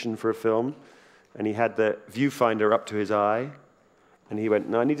location for a film, and he had the viewfinder up to his eye, and he went,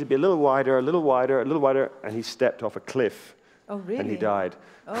 no, I need to be a little wider, a little wider, a little wider, and he stepped off a cliff. Oh, really? And he died.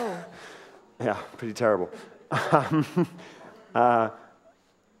 Oh. Yeah, pretty terrible.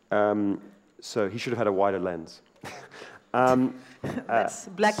 So he should have had a wider lens. That's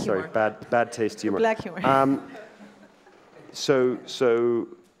black humor. Sorry, bad taste humor. Black humor.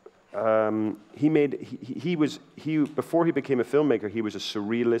 Before he became a filmmaker, he was a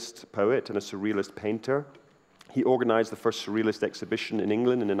surrealist poet and a surrealist painter. He organized the first surrealist exhibition in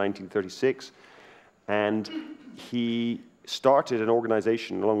England in 1936, and he started an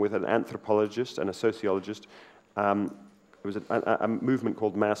organization along with an anthropologist and a sociologist. It was a movement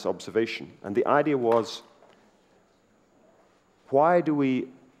called mass observation, and the idea was, why do we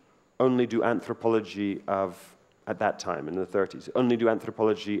only do anthropology at that time, in the 30s, only do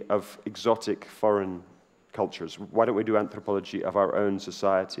anthropology of exotic foreign cultures? Why don't we do anthropology of our own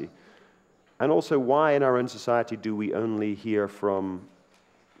society? And also, why in our own society do we only hear from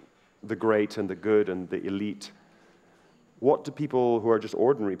the great and the good and the elite? What do people who are just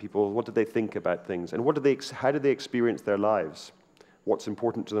ordinary people, what do they think about things? And how do they experience their lives? What's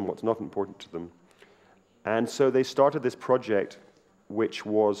important to them, what's not important to them? And so they started this project, which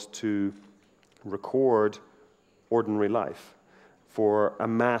was to record ordinary life for a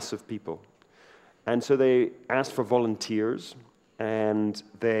mass of people. And so they asked for volunteers, and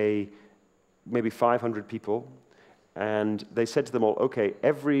maybe 500 people, and they said to them all, okay,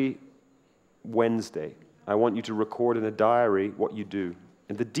 every Wednesday, I want you to record in a diary what you do,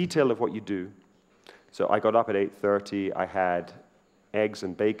 and the detail of what you do. So I got up at 8:30, I had eggs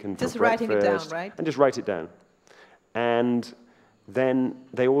and bacon for breakfast. Just writing it down, right? And just write it down. And then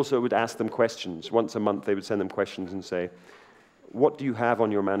they also would ask them questions. Once a month, they would send them questions and say, what do you have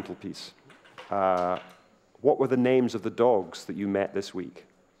on your mantelpiece? What were the names of the dogs that you met this week?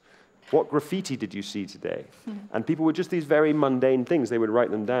 What graffiti did you see today? And people would just these very mundane things, they would write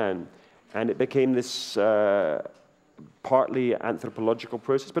them down. And it became this partly anthropological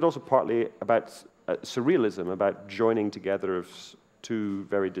process, but also partly about surrealism, about joining together of 2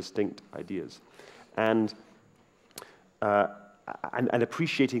 very distinct ideas. And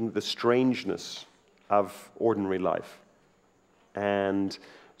appreciating the strangeness of ordinary life. And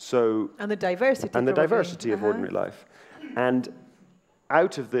the diversity. And the diversity of ordinary life. And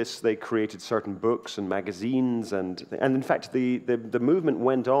out of this, they created certain books and magazines, and in fact, the movement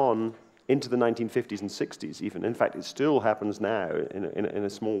went on into the 1950s and 60s even. In fact, it still happens now in a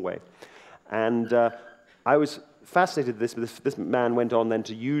small way. And I was fascinated this man went on then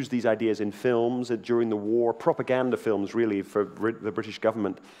to use these ideas in films during the war, propaganda films really for the British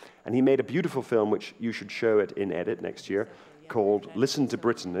government. And he made a beautiful film, which you should show it in EDIT next year, called Listen to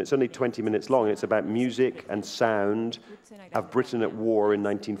Britain. It's only 20 minutes long. It's about music and sound of Britain at war in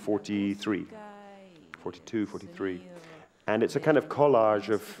 1943, 42, 43. And it's a kind of collage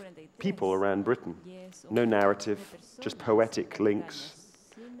of people around Britain. No narrative, just poetic links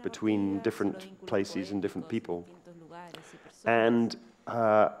between different places and different people. And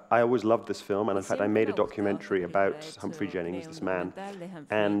I always loved this film, and in fact I made a documentary about Humphrey Jennings, this man.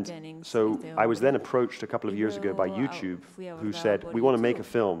 And so I was then approached a couple of years ago by YouTube, who said, we want to make a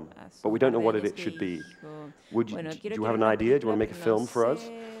film, but we don't know what it should be. Do you have an idea? Do you want to make a film for us?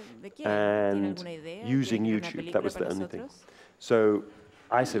 And using YouTube, that was the only thing. So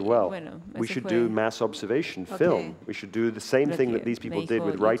I said, well, we should do mass obvioon film. We should do the same thing that these people did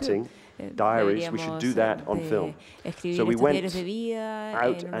with writing, diaries. We should do that on film. So we went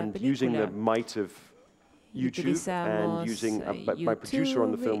out and using the might of YouTube and using, my producer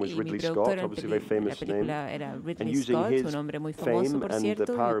on the film was Ridley Scott, obviously a very famous name, and using his fame and the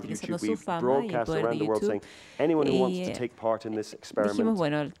power of YouTube, we broadcast around the world saying, anyone who wants to take part in this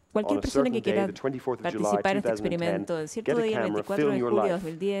experiment, cualquier persona que quiera participar en este experimento, en cierto día, el 24 de julio de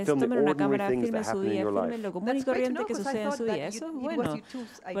 2010, tomen una cámara, filmen su día, filmen lo común y corriente que sucede en su día. Eso es bueno,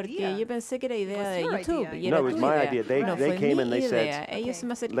 porque yo pensé que era idea de YouTube, y era tu idea. No, fue mi idea. Ellos se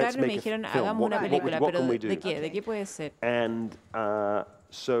me acercaron y me dijeron, hagamos una película, pero ¿de qué? ¿De qué puede ser?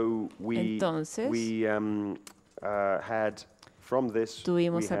 Entonces,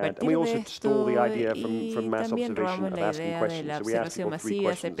 tuvimos a partir de esto y también robamos la idea de la observación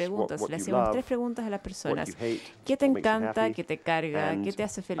masiva, hacer preguntas. Le hacíamos 3 preguntas a las personas. ¿Qué te encanta? ¿Qué te carga? ¿Qué te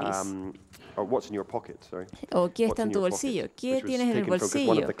hace feliz? ¿O qué está en tu bolsillo? ¿Qué tienes en el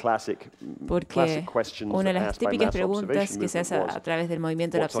bolsillo? Porque una de las típicas preguntas que se hace a través del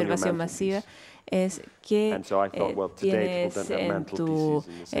movimiento de la observación masiva es ¿qué tienes en tu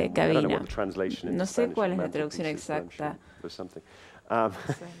cabina? No sé cuál es la traducción exacta,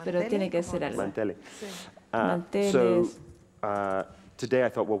 pero tiene que ser algo. Manteles. Today I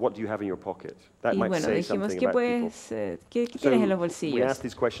thought, well, what do you have in your pocket? That y might bueno, say dijimos, something about people. ¿qué tienes en los bolsillos?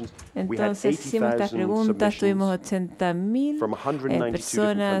 Entonces hicimos estas preguntas, tuvimos 80.000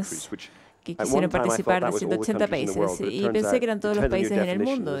 personas que quisieron participar de 180 países. Y pensé que eran todos los países en el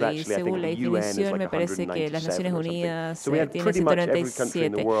mundo. Y según la definición, me parece que las Naciones Unidas tienen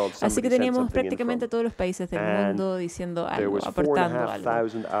 197. Así que teníamos prácticamente todos los países del mundo diciendo algo, aportando algo.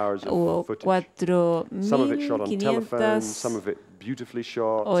 Hubo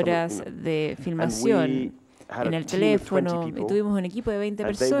 4.500 horas de filmación en el teléfono, y tuvimos un equipo de 20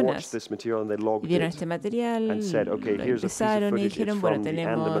 personas. Y vieron este material, lo empezaron y dijeron, bueno,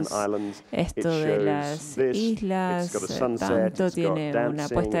 tenemos esto de las islas, tanto, tiene una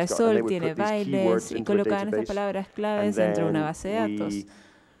puesta de sol, tiene bailes, y colocaban estas palabras claves dentro de una base de datos.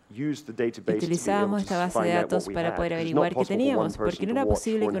 Utilizábamos esta base de datos para poder averiguar qué teníamos, porque no era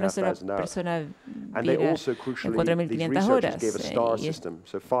posible que una sola persona viera en 4.500 horas.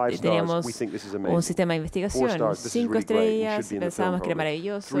 Y teníamos un sistema de investigación, 5 estrellas, pensábamos que era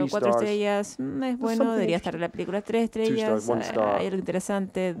maravilloso, 4 estrellas, es bueno, debería estar en la película, 3 estrellas, hay algo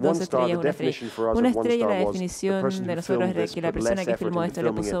interesante, 2 estrellas, 1 estrella. 1 estrella, la definición de nosotros es de que la persona que filmó esto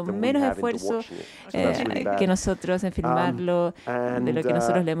le puso menos esfuerzo que nosotros en filmarlo, de lo que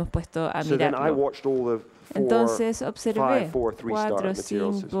nosotros le hemos puesto a mirarlo. Entonces observé 4,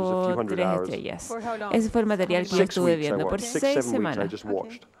 5, 3 estrellas. Ese fue el material que yo estuve viendo por 6 semanas.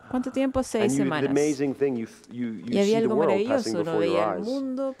 ¿Cuánto tiempo? 6 semanas. Y había algo maravilloso, uno veía el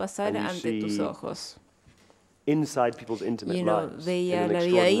mundo pasar ante tus ojos. Y uno veía la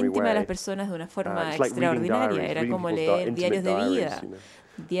vida íntima de las personas de una forma extraordinaria. Era como leer diarios de vida.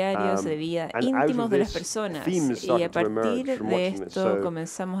 Diarios de vida íntimos de las personas, y a partir de esto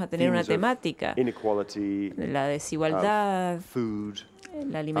comenzamos a tener una temática: la desigualdad,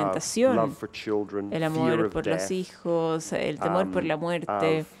 la alimentación, el amor por los hijos, el temor por la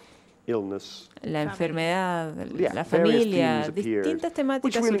muerte, la enfermedad, la familia. Distintas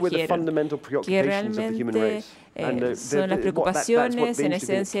temáticas surgieron que realmente son las preocupaciones en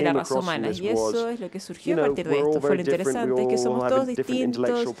esencia de la raza humana, y eso es lo que surgió a partir de esto. Fue lo interesante, es que somos todos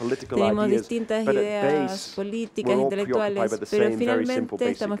distintos, tenemos distintas ideas políticas, intelectuales, pero finalmente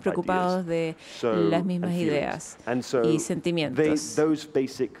estamos preocupados de las mismas ideas y sentimientos.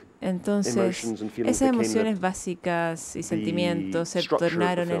 Entonces, esas emociones básicas y sentimientos se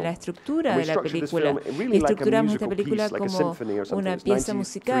tornaron en la estructura de la película. Y estructuramos esta película como una pieza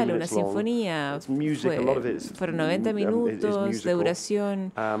musical, una sinfonía. Fueron 90 minutos de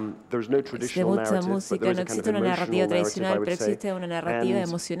duración, de mucha música. No existe una narrativa tradicional, pero existe una narrativa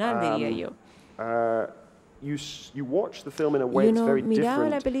emocional, diría yo. you watch the film in a way that's very miraba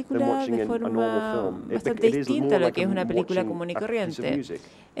la different than película watching de a normal forma film. bastante It is distinta more a lo like que es una película común y watching a piece of corriente. music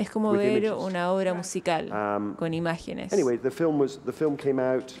Es como with ver images. una obra musical con imágenes. Anyway, the film came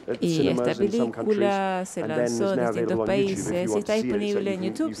out at Y esta cinemas in some countries, película se and then is lanzó en now distintos available on YouTube if países you y want está to see it. So disponible you en can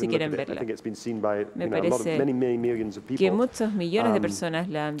YouTube si look quieren at it. I verla. think it's been seen by Me a lot of parece many millions of que people. muchos millones de personas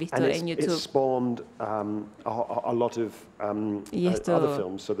la han visto And en it's YouTube. spawned a lot of Y esto other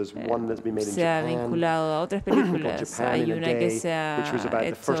films. So there's one that's been made in se ha Japan. vinculado a otras películas. Japan Hay in a una que Day, se ha which was about the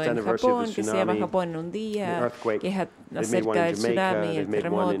hecho first en anniversary of Japón, the que se llama tsunami, Japón en un the día, earthquake. que es They've made acerca one in del Jamaica, tsunami, el they've made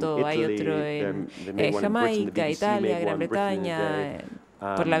one in terremoto. Hay Italy, otro they've en made one in Britain, the Jamaica, BBC Italia, made Gran one, Britain in a Bretaña, Day.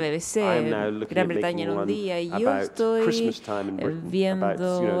 por la I'm now BBC, looking Gran at Bretaña en making un one día. Y yo about estoy Christmas time in Britain, viendo about,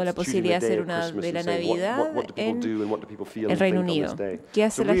 la choosing posibilidad the de day hacer of una Christmas de and la saying Navidad what do people en do and what do people feel el and Reino think on Unido. this day. ¿Qué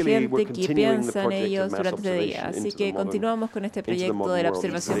hace So la really, gente? we're ¿Qué continuing the piensan project of ellos mass durante ese día? observation Así into the que modern- continuamos con este into the proyecto modern de la world,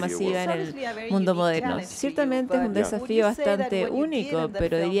 into the observación video masiva en world. el mundo moderno. Ciertamente es un desafío bastante único,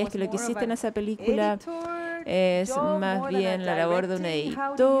 pero dirías que lo que hiciste en esa película es más bien la labor de un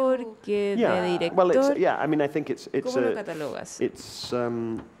editor que de director. Well, I mean, I think it's ¿Cómo lo catalogas?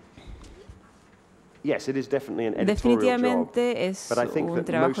 Yes, it is definitely an editorial Definitivamente job, es but I think un that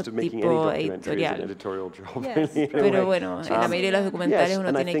trabajo most of making any tipo documentary is an editorial. editorial job. Yes, really, in a Pero way. bueno, en la mayoría de los documentales uno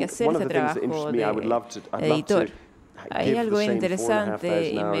and I tiene que think hacer one of ese the things that trabajo interests me, I would love de to editor. Hay give algo the bien same 4,500 interesante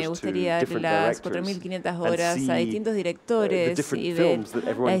y me hours gustaría to darle different las directors 4.500 and horas a see, distintos the directores different y ver films that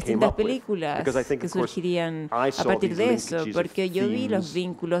everyone las came distintas up with. películas Because I think, que of course, surgirían I a saw partir these de eso, linkages of porque yo vi los themes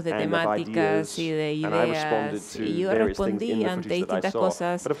vínculos de and of temáticas ideas, y de and I responded ideas, to y yo various things in respondí the ante footage that I distintas saw.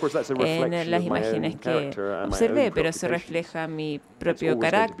 cosas But of course, that's a en reflection las of my own imágenes que character and my observé, own pero eso preoccupations. refleja mi It's propio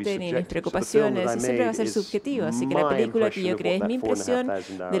always going to be carácter y mis subjective. So the film preocupaciones, that I y siempre va a made ser is subjetivo, así que la my película que yo impression of creé es what mi that impresión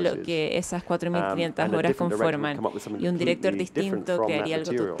 4,500 de lo hours que esas 4.500 and a horas different director would conforman, come up with something y un director completely different distinto from que that haría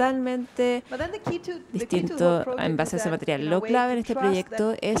algo material. totalmente distinto en base a ese material. Lo clave en este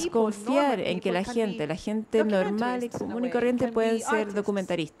proyecto es confiar en que la gente normal y común y corriente pueden ser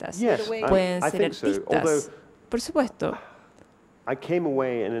documentaristas, Yes, pueden I ser think so. artistas. Although Por supuesto, I came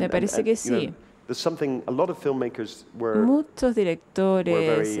away and me parece que sí. there's something a lot of filmmakers were Muchos very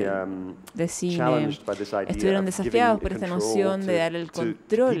directores de cine challenged by this idea estuvieron of desafiados giving por esta control noción de dar el to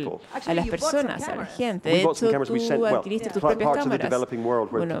control people. a las personas, a la gente. De We bought some hecho, cameras, we sent, tú well, adquiriste tus parts propias of the cámaras. developing world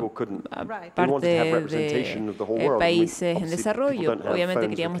where Bueno, people couldn't, they parte wanted to have de representation of the whole world. países en Obviously, desarrollo. people don't have Obviamente phones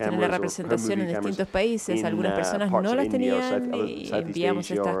queríamos with tener la cameras or representación en movie cameras distintos países. in, Algunas personas parts no of las India or tenían y Southeast enviamos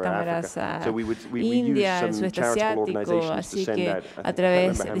Asia estas or cámaras Africa. a So we India, used el some sudeste charitable asiático. organizations to Así send que out, I a can't remember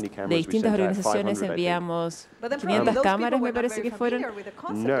través how many de cameras we distintas sent out, organizaciones 500, I think. enviamos 500 cámaras, me parece que fueron.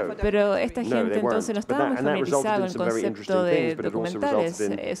 Pero esta No, gente they entonces no weren't. estaba muy And that resulted familiarizada in con el some very concepto interesting de things, but it also documentales.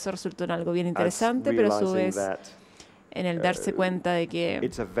 resulted in Eso resultó en algo bien us interesante, pero a su realizing vez that en el darse cuenta de que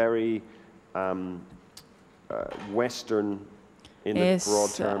it's a very Western, in the es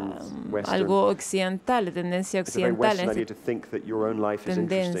broad terms, Western. algo occidental, de tendencia It's a very occidental, Western en idea esta to think that your own life is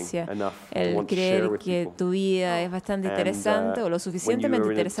interesting tendencia, enough to el want to share creer with que people. tu vida es bastante And, interesante o lo when suficientemente you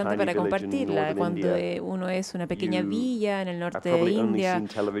were in a interesante tiny para village in compartirla. northern Cuando India, uno es una pequeña you villa en el have norte de probably only India, seen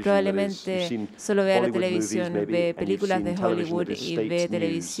television that is, probablemente you've seen solo vea la Bollywood movies televisión, maybe, ve and you've películas seen de television Hollywood that is y state ve news,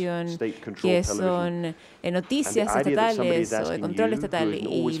 televisión state-controlled que television. son noticias And the idea that somebody estatales is o de asking control you, estatal, who has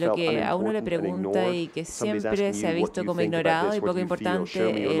y always lo felt que a uno le unimportant and pregunta ignored, y que somebody's siempre asking se ha you, what visto do you como think about ignorado this, y what poco do you feel,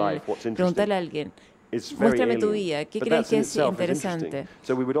 show me your importante, life, what's el preguntarle a interesting. alguien, It's very muéstrame tu alien, vida, ¿qué but crees that's que in es itself is interesante? interesting.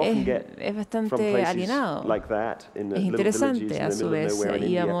 So we would often get Es from bastante places alienado. like that in the Es little villages interesante, in a the su middle of vez. nowhere in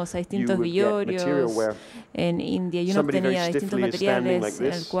India. Íbamos a You distintos would get material villorios where en India y uno somebody very obtenía distintos stiffly is standing materiales like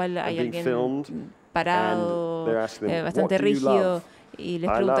en el this cual and hay being alguien filmed, parado, and they're asking them, bastante "What do you rígido, love?" y les "I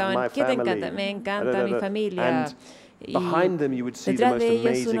love preguntaban, my ¿qué te encanta? family." Me encanta mi familia. And Y behind them you would see the detrás most de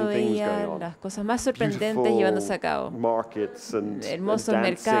ellos uno amazing things veía going on. las cosas más sorprendentes Beautiful llevándose a cabo. markets and Hermosos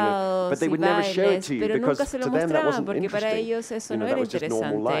dancing, mercados but they y would never show it bailes, to you pero because nunca se lo to them that mostraban wasn't porque para interesting. ellos eso You no know, that era was just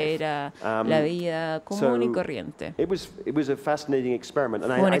normal interesante, life. era la vida común y corriente. It was a fascinating experiment,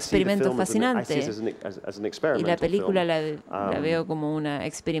 and Fue un I see the experimento film I see it fascinante. as an Y experimental la película film. la veo como una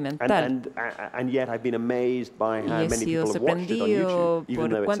experimental. And yet I've been amazed by Y how he many sido people have watched it on sorprendido YouTube, even por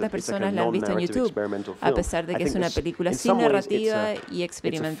though cuántas it's like a personas la han visto en non-narrative YouTube, experimental a film. pesar de I que es think una it's- película in sin some ways narrativa it's y a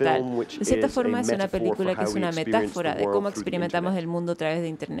experimental. film which De cierta is forma a es una metaphor película for que es how we una experience metáfora the de world cómo through the experimentamos internet. el mundo a través de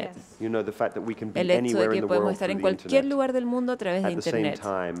Internet. You know, the fact that we can be El hecho de anywhere in que the podemos world estar through en the cualquier internet lugar del mundo a través de at the same Internet.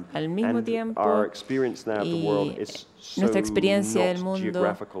 time. Al mismo And tiempo, our experience now of the world y is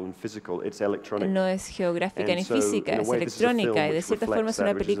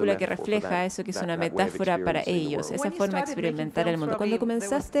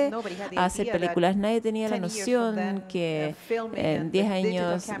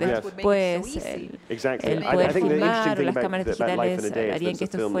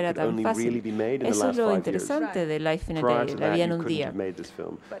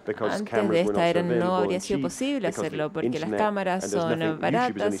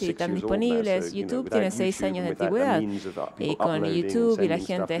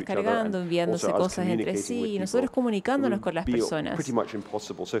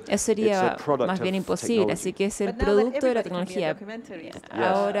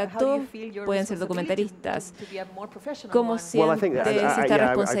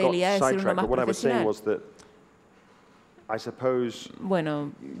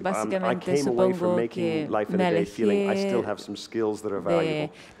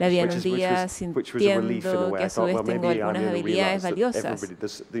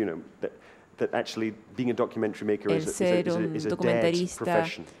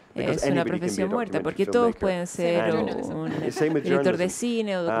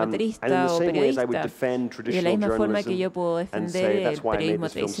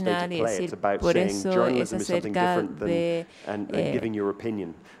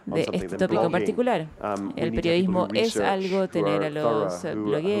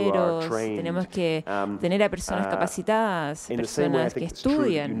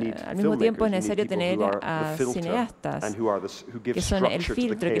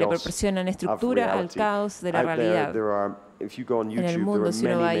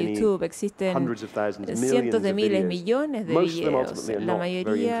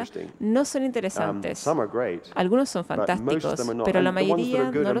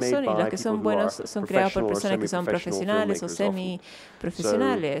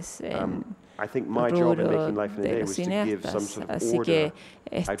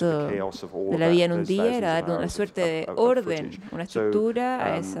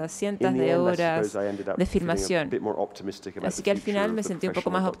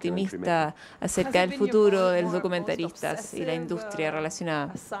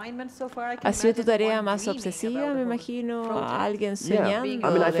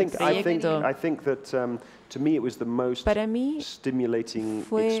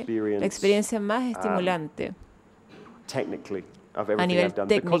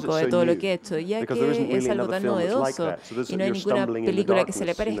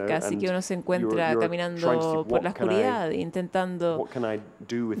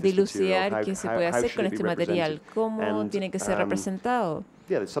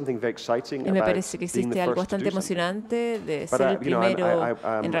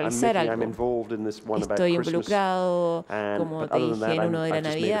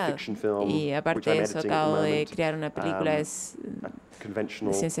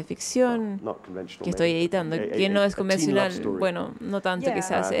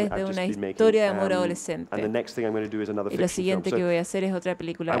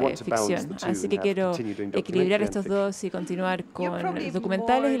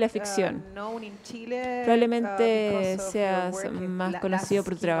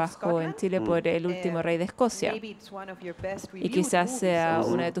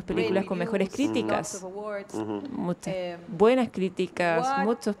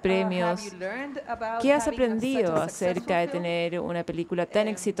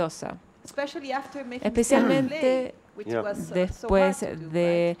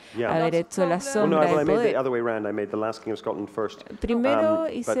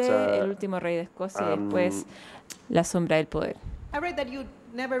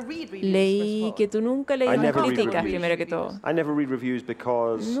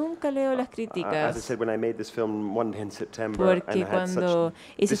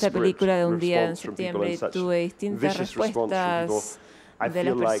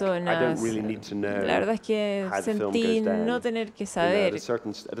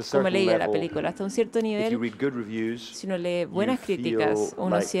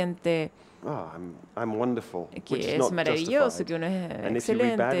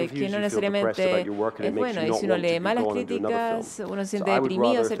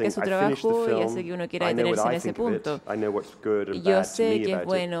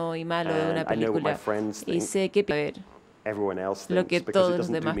malo de una película y sé que ver lo que todos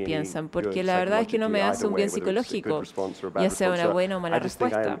los demás piensan, porque la verdad es que no me hace un bien psicológico, ya sea una buena o mala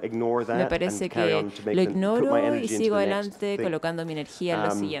respuesta. Me parece que lo ignoro y sigo adelante colocando mi energía en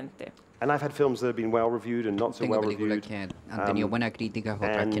lo siguiente. Tengo películas que han tenido buenas críticas,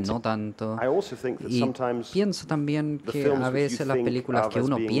 otras que no tanto. Y pienso también que a veces las películas que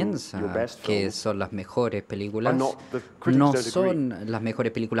uno piensa que son las mejores películas no son las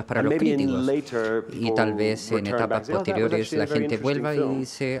mejores películas para los críticos. Y tal vez en etapas posteriores la gente vuelva y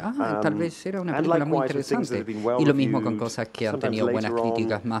dice, tal vez era una película muy interesante. Y lo mismo con cosas que han tenido buenas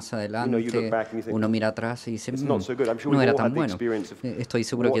críticas más adelante. Uno mira atrás y dice, no era tan bueno. Estoy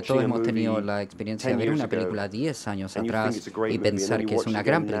seguro que todos hemos tenido la experiencia de ver una película 10 años atrás y pensar que es una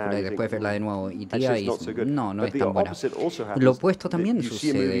gran película y después verla de nuevo y no es tan buena. Lo opuesto también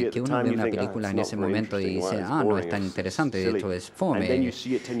sucede, que uno ve una película en ese momento y dice, no es tan interesante, de hecho es fome.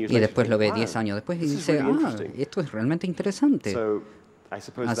 Y después lo ve 10 años después y dice, esto es realmente interesante.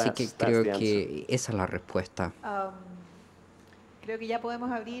 Así que creo que esa es la respuesta. Creo que ya podemos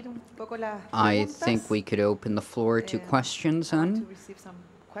abrir un poco las I preguntas. think we could open the floor to questions then.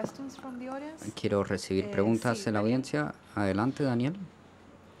 Quiero recibir preguntas de la audiencia. Adelante, Daniel.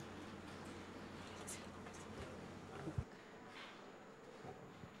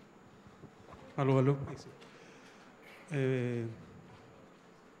 Aló.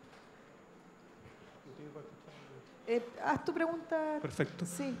 Haz tu pregunta. Perfecto.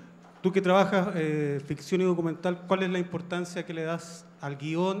 Sí. Tú que trabajas ficción y documental, ¿cuál es la importancia que le das al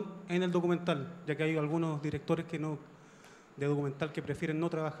guión en el documental? Ya que hay algunos directores de documental que prefieren no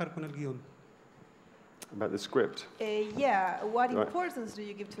trabajar con el guión. About the script. What importance do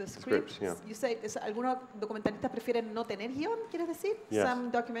you give to a script? You say algunos documentalistas prefieren no tener guión, ¿quieres decir? Yes. Some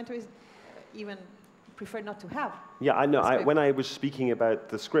documentaries even prefer not to have. Yeah, I know. When I was speaking about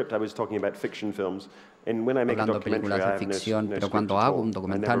the script, I was talking about fiction films. And when I make a Hablando de documentary, películas I de have ficción, no pero script cuando at hago all. un I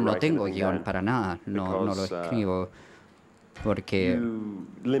documental never no write tengo anything guión down para nada, no lo escribo, porque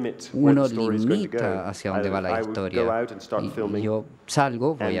uno limita hacia dónde va la historia. Y yo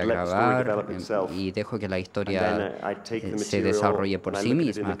salgo, voy a grabar y dejo que la historia se desarrolle por sí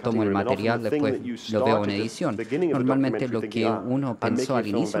misma. Tomo el material, después lo veo en edición. Normalmente lo que uno pensó al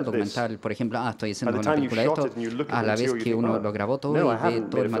inicio del documental, por ejemplo, estoy haciendo una película de esto, a la vez que uno lo grabó todo y ve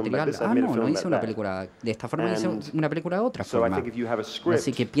todo el material, no hice una película de esta forma, hice una película de otra forma.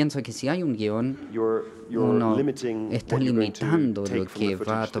 Así que pienso que si hay un guión, uno está limitando lo que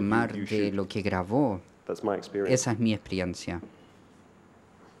va a tomar de lo que grabó. Esa es mi experiencia.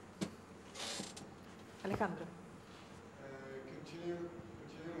 Alejandro.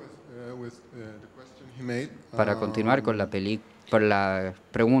 Para continuar con la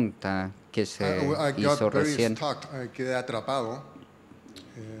pregunta que se hizo recién,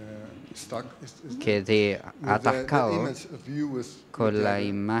 quedé atascado con la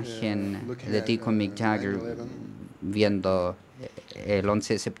imagen de ti con Mick Jagger viendo el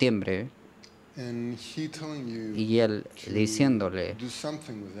 11 de septiembre y él diciéndole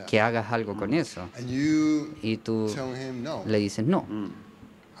que hagas algo con eso y tú le dices no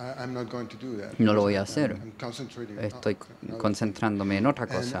lo voy a hacer, estoy concentrándome en otra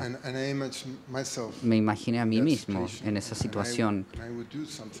cosa. Me imaginé a mí mismo en esa situación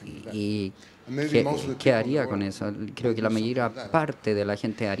y ¿qué haría con eso? Creo que la mayor parte de la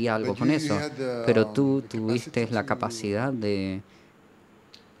gente haría algo con eso, pero tú tuviste la capacidad de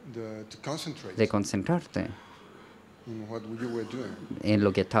concentrarte en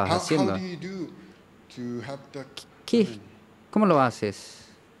lo que estabas haciendo. ¿Cómo lo haces?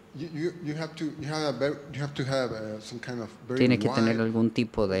 Tienes que tener algún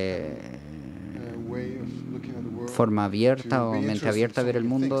tipo de forma abierta o mente abierta a ver el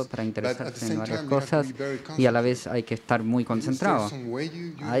mundo para interesarse en varias cosas y a la vez hay que estar muy concentrado.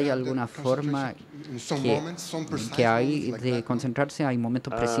 ¿Hay alguna forma que hay de concentrarse? ¿Hay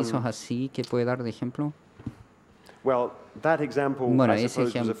momentos precisos así que puede dar de ejemplo? Bueno, ese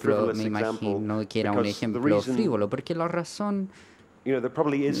ejemplo me imagino que era un ejemplo frívolo, porque la razón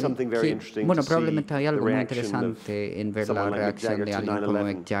probablemente hay algo muy interesante en ver la reacción de alguien como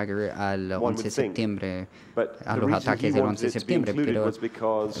Mick Jagger al 11 de septiembre, a los ataques del 11 de septiembre, pero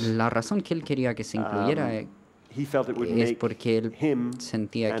la razón que él quería que se incluyera es porque él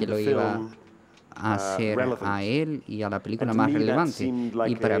sentía que lo iba a hacer a él y a la película más relevante.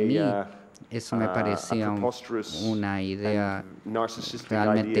 Y para mí eso me parecía una idea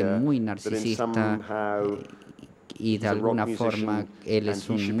realmente muy narcisista. Y de alguna forma él es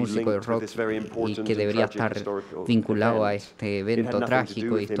un músico de rock y que debería estar vinculado a este evento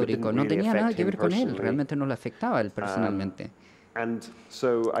trágico e histórico. No tenía nada que ver con él, realmente no le afectaba a él personalmente.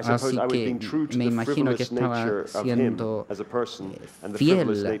 Así que me imagino que estaba siendo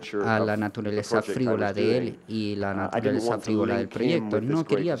fiel a la naturaleza frívola de él y la naturaleza frívola del proyecto. No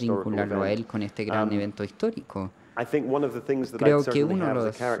quería vincularlo a él con este gran evento histórico. Creo que uno de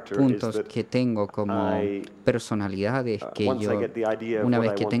los puntos que tengo como personalidad es que yo, una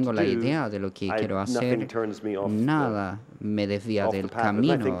vez que tengo la idea de lo que quiero hacer, nada me desvía del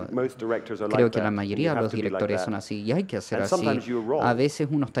camino. Creo que la mayoría de los directores son así y hay que hacer así. A veces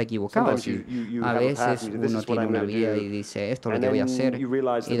uno está equivocado así. A veces uno tiene una vida y dice, esto es lo que voy a hacer.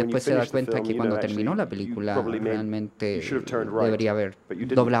 Y después se da cuenta que cuando terminó la película realmente debería haber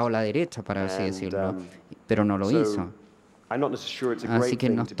doblado a la derecha, para así decirlo. Pero no lo hizo. Así que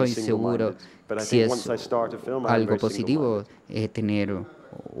no estoy seguro si es algo positivo tener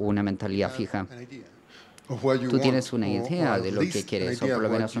una mentalidad fija. Tú tienes una idea de lo que quieres, o por lo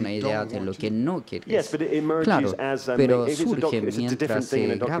menos una idea de lo que no quieres. Claro, pero surge mientras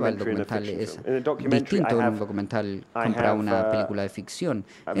se graba el documental. Es distinto en un documental comprar una película de ficción.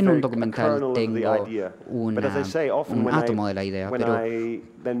 En un documental tengo un átomo de la idea, pero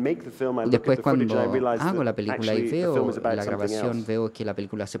después cuando hago la película y veo la grabación, veo que la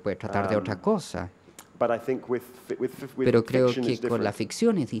película se puede tratar de otra cosa. Pero creo que con la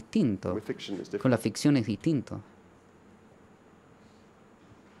ficción es distinto. Con la ficción es distinto.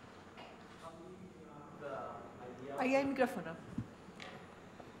 Ahí hay micrófono.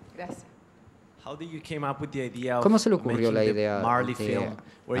 Gracias. ¿Cómo se le ocurrió la idea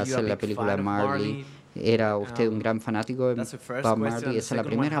de hacer la película Marley? ¿Era usted un gran fanático de Bob Marley? Esa es la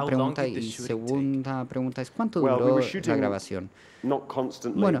primera pregunta. Y segunda pregunta es, ¿cuánto duró la grabación?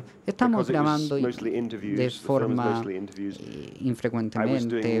 Bueno, estamos grabando de forma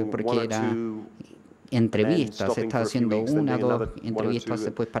infrecuentemente porque era entrevistas. Se estaba haciendo una o dos entrevistas,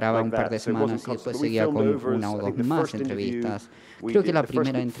 después paraba un par de semanas y después seguía con una o dos más entrevistas. Creo que la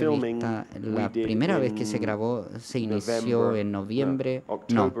primera entrevista, la primera vez que se grabó, se inició en octubre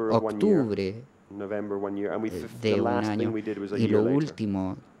de un año, y lo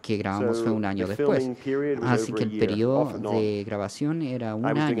último que grabamos fue un año después. Así que el periodo de grabación era un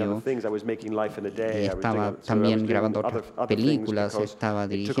año. Estaba también grabando otras películas, estaba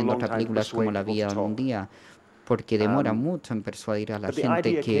dirigiendo otras películas como La vida en un día, porque demora mucho en persuadir a la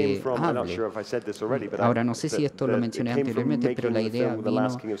gente que hable. Ahora, no sé si esto lo mencioné anteriormente, pero la idea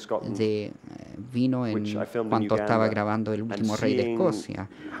vino en cuanto estaba grabando El último rey de Escocia.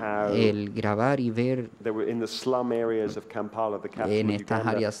 El grabar y ver en estas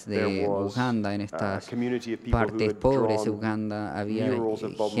áreas de Uganda, en estas partes pobres de Uganda, había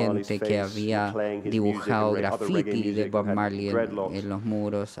gente que había dibujado graffiti de Bob Marley en los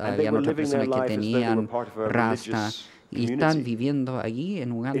muros. Había otras personas que tenían rasta y están viviendo allí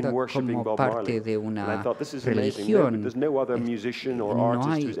en Uganda como parte de una religión.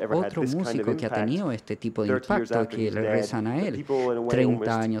 No hay otro músico que ha tenido este tipo de impacto que le rezan a él.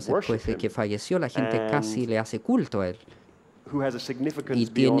 30 años después de que falleció, la gente casi le hace culto a él. Y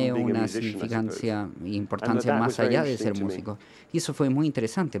tiene una significancia e importancia más allá de ser músico. Y eso fue muy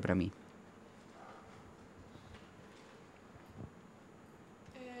interesante para mí.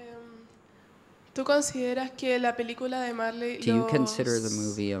 ¿Tú consideras que la película de Marley,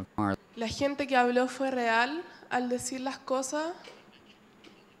 la gente que habló fue real al decir las cosas?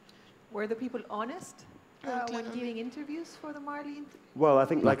 Were the people honest when giving interviews for the Marley?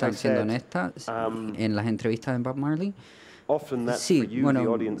 ¿Están siendo honestas en las entrevistas de Bob Marley? Sí,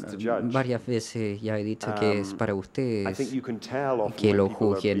 bueno, varias veces ya he dicho que es para ustedes que lo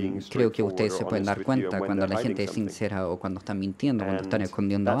juzguen. Creo que ustedes se pueden dar cuenta cuando la gente es sincera o cuando están mintiendo, cuando están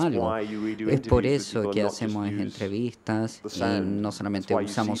escondiendo algo. Es por eso que hacemos entrevistas y no solamente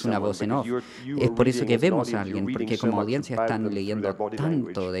usamos una voz en off. Es por eso que vemos a alguien, porque como audiencia están leyendo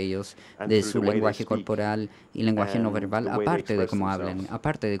tanto de ellos, de su lenguaje corporal y lenguaje no verbal, aparte de cómo hablan,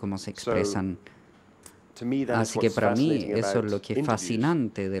 aparte de cómo se expresan. Así que para mí eso es lo que es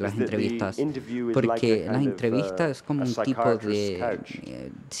fascinante de las entrevistas, porque las entrevistas es como un tipo de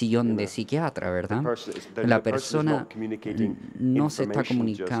sillón de psiquiatra, ¿verdad? La persona no se está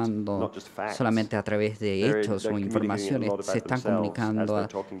comunicando solamente a través de hechos o informaciones, se están comunicando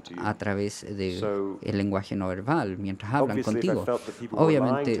a través del lenguaje no verbal mientras hablan contigo.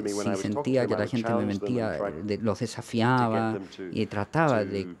 Obviamente, si sentía que la gente me mentía, los desafiaba y trataba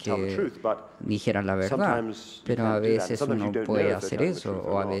de que dijeran la verdad. Pero a veces uno puede hacer eso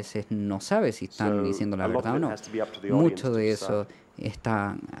o a veces no sabe si están diciendo la verdad o no. Mucho de eso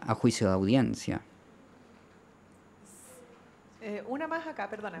está a juicio de audiencia. Una más acá,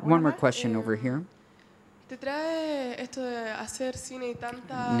 perdona. One more question over here. ¿Te trae esto de hacer cine y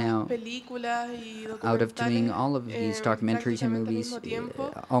tantas películas y documentales? Out of doing all of these documentaries and movies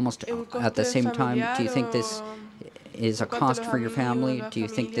almost at the same time, do you think this is a cost for your family? Do you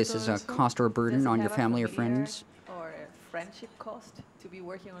think this is a cost or a burden on your family or friends? Or a friendship cost to be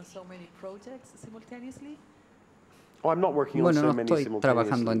working on so many projects simultaneously? Bueno, no estoy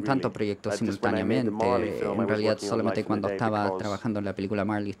trabajando en tantos proyectos simultáneamente. En realidad, solamente cuando estaba trabajando en la película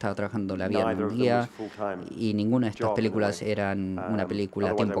Marley, estaba trabajando La vida en un día, y ninguna de estas películas eran una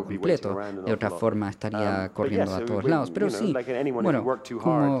película a tiempo completo. De otra forma, estaría corriendo a todos lados. Pero sí, bueno,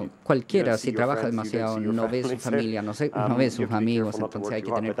 como cualquiera, si trabaja demasiado, no ve su familia, no ve sus amigos, entonces hay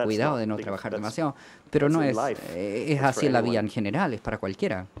que tener cuidado de no trabajar demasiado. Pero no es así en la vida en general, es para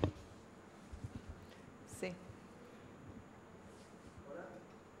cualquiera.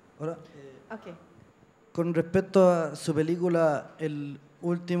 Ahora, con respecto a su película El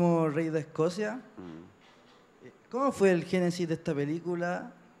último rey de Escocia, ¿cómo fue el génesis de esta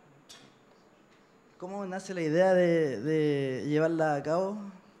película? ¿Cómo nace la idea de llevarla a cabo?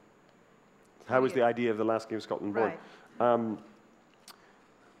 How was the idea of The Last King of Scotland born?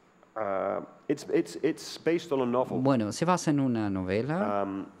 It's based on a novel. Bueno, se basa en una novela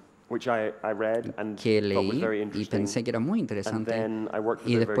que leí y pensé que era muy interesante,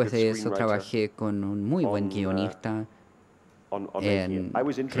 y después de eso trabajé con un muy buen guionista en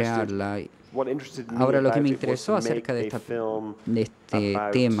crearla. Ahora, lo que me interesó acerca de este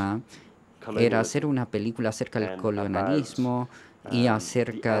tema era hacer una película acerca del colonialismo y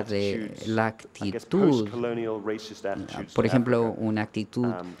acerca de la actitud, por ejemplo, una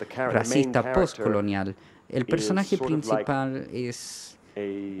actitud racista postcolonial. El personaje principal es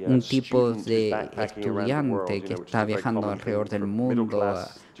un tipo de estudiante que está viajando alrededor del mundo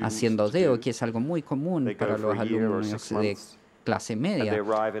haciendo deo, que es algo muy común para los alumnos de clase media.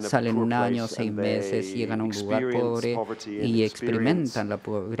 Salen un año, 6 meses, llegan a un lugar pobre y experimentan la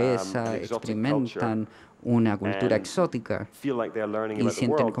pobreza, experimentan una cultura exótica y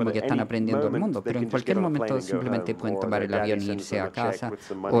sienten como que están aprendiendo el mundo, pero en cualquier momento simplemente pueden tomar el avión e irse a casa,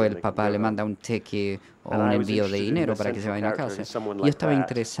 o el papá le manda un cheque o un envío de dinero para que se vayan a casa. Yo estaba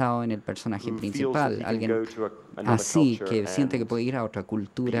interesado en el personaje principal, alguien así que siente que puede ir a otra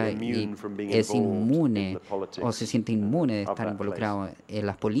cultura y es inmune o se siente inmune de estar involucrado en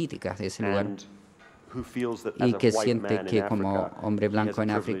las políticas de ese lugar, y que siente que como hombre blanco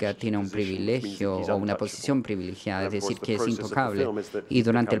en África tiene un privilegio o una posición privilegiada, es decir, que es intocable. Y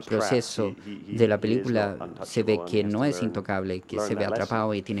durante el proceso de la película se ve que no es intocable, que se ve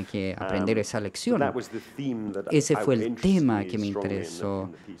atrapado y tiene que aprender esa lección. Ese fue el tema que me interesó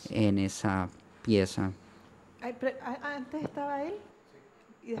en esa pieza. Antes estaba él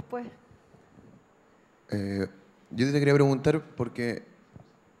y después. Yo te quería preguntar porque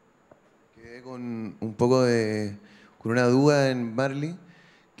con un poco con una duda en Marley,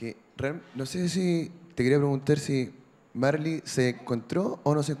 que no sé si te quería preguntar si Marley se encontró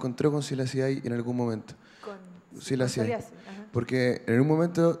o no se encontró con Selassie en algún momento. Con Selassie. Porque en un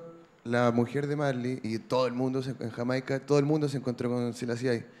momento la mujer de Marley y todo el mundo en Jamaica, todo el mundo se encontró con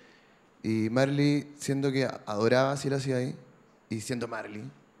Selassie. Y Marley, siendo que adoraba a Selassie y siendo Marley,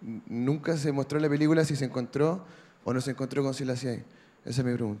 nunca se mostró en la película si se encontró o no se encontró con Selassie. Esa es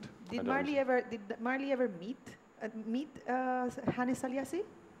mi pregunta. Did Marley ever meet Haile Selassie?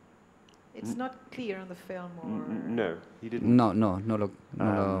 It's not clear on the film. No, he didn't.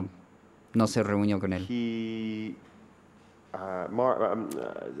 No se reunió con él.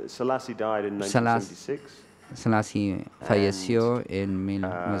 Selassie died in 1976. Selassie falleció en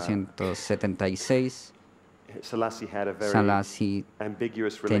 1976. Selassie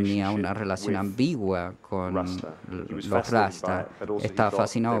tenía una relación ambigua con los Rasta. Estaba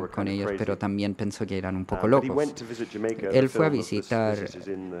fascinado con ellos, pero también pensó que eran un poco locos. Él fue a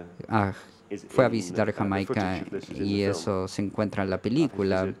visitar Jamaica y eso se encuentra en la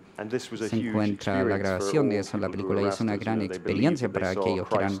película. Se encuentra la grabación de eso en la película y es una gran experiencia para aquellos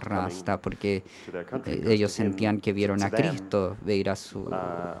que eran Rasta, porque ellos sentían que vieron a Cristo venir a su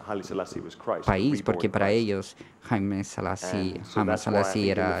país, porque para ellos Haile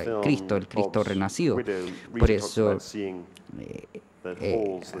Selassie era Cristo, el Cristo renacido. Por eso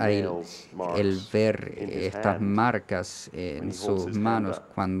el ver estas marcas en sus manos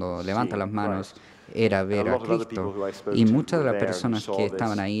cuando levanta las manos era ver a Cristo. Y muchas de las personas que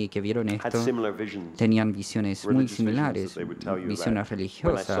estaban ahí y que vieron esto tenían visiones muy similares, visiones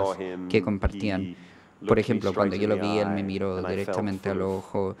religiosas que compartían. Por ejemplo, cuando yo lo vi, él me miró directamente al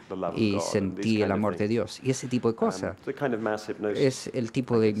ojo y sentí el amor de Dios. Y ese tipo de cosas es el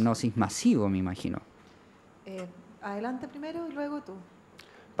tipo de hipnosis masivo, me imagino. Adelante primero y luego tú.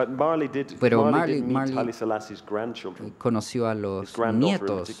 Pero Marley conoció a los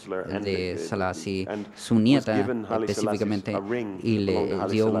nietos de Selassie, su nieta específicamente, y le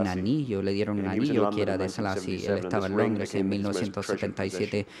dio un anillo, le dieron un anillo que era de Selassie. Él estaba en Londres en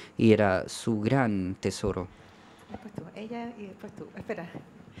 1977 y era su gran tesoro. Después tú, ella y después tú. Espera.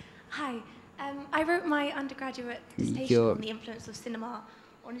 Hi, I wrote my undergraduate dissertation on the influence of cinema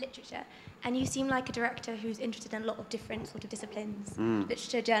on literature, and you seem like a director who's interested in a lot of different sort of disciplines,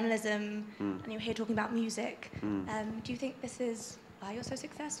 literature, journalism, and you're here talking about music. Do you think this is why you're so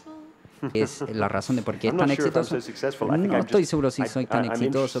successful? Es la razón de por qué es tan exitoso. No estoy seguro si soy tan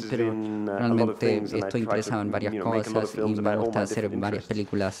exitoso, pero realmente estoy interesado en varias cosas y me gusta hacer varias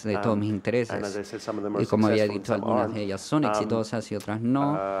películas de todos mis intereses. Y como había dicho, algunas de ellas son exitosas y otras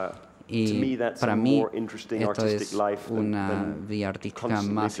no. Y para mí esto es una vía artística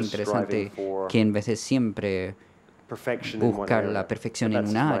más interesante que en vez de siempre buscar la perfección en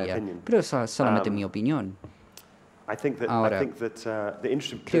una área. Pero eso es solamente mi opinión. Ahora,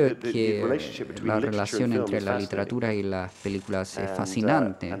 creo que la relación entre la literatura y las películas es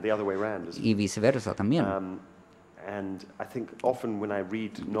fascinante y viceversa también.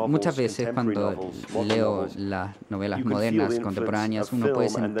 Muchas veces cuando leo las novelas modernas contemporáneas uno puede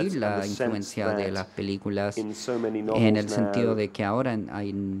sentir la influencia de las películas en el sentido de que ahora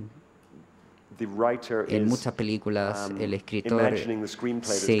en muchas películas el escritor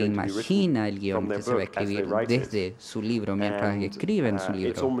se imagina el guión que se va a escribir desde su libro mientras escribe en su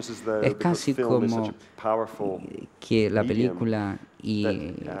libro. Es casi como que la película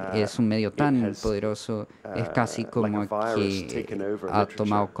es un medio tan poderoso, es casi como que ha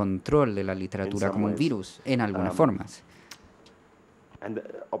tomado control de la literatura como un virus en algunas formas.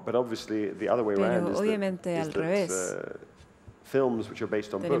 Pero obviamente al revés. Tenemos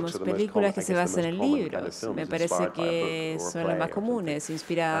películas que se basan en libros. Me parece que son las más comunes,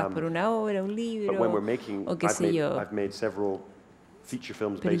 inspiradas por una obra, un libro o qué sé yo.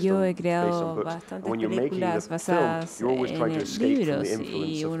 Pero yo he creado bastantes películas basadas en libros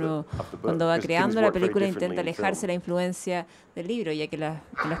y uno cuando va creando la película intenta alejarse de la influencia del libro, ya que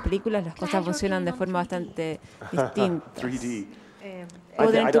en las películas las cosas funcionan de forma bastante distinta.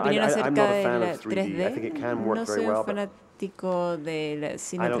 ¿Puedo tener tu opinión acerca del 3D? No soy un fanático del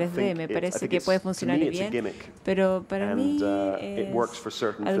cine 3D, me parece que puede funcionar bien, pero para mí es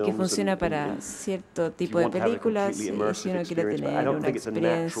algo que funciona para cierto tipo de películas y si uno quiere tener una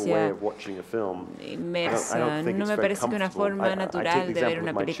experiencia inmersa. No me parece que una forma natural de ver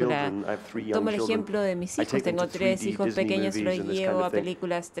una película. Tomo el ejemplo de mis hijos, tengo 3 hijos pequeños, los llevo a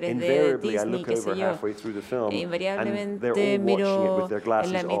películas 3D de Disney, qué sé yo. Invariablemente miro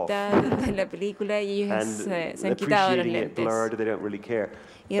en la mitad de la película y ellos se han quitado los lentes.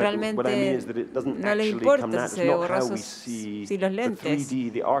 Y realmente no les importa si se ve borroso si los lentes. El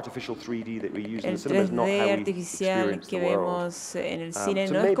 3D artificial que vemos en el cine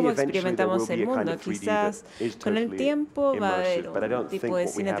no es como experimentamos el mundo. Quizás con el tiempo va a haber un tipo de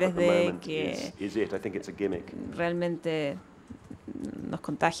cine 3D que realmente nos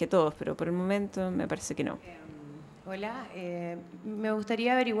contagie a todos, pero por el momento me parece que no. Hola, me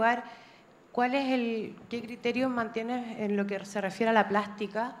gustaría averiguar ¿qué criterios mantienes en lo que se refiere a la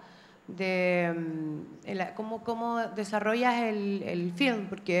plástica? ¿Cómo desarrollas el film?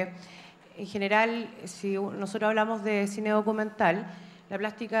 Porque en general, si nosotros hablamos de cine documental, la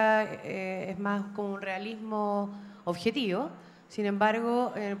plástica es más como un realismo objetivo. Sin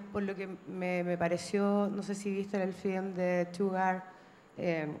embargo, por lo que me pareció, no sé si viste el film de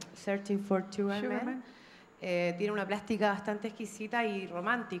Searching for Sugar Man. Tiene una plástica bastante exquisita y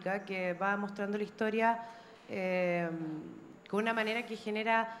romántica que va mostrando la historia con una manera que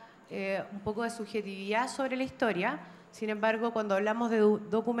genera un poco de subjetividad sobre la historia. Sin embargo, cuando hablamos de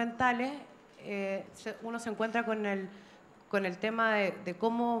documentales, uno se encuentra con el tema de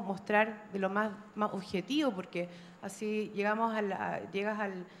cómo mostrar de lo más objetivo, porque así llegas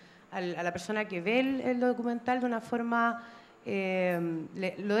a la persona que ve el documental de una forma,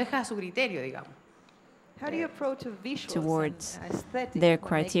 lo deja a su criterio, digamos. How do you approach a visual towards aesthetic their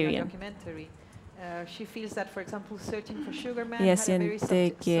when making a criterion? documentary? She feels that, for example, Searching for Sugar Man Ella had a very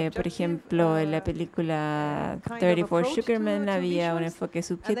siente que, por ejemplo, en la película 34 Sugar Man había un enfoque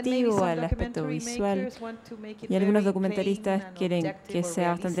subjetivo al aspecto visual y algunos documentalistas quieren que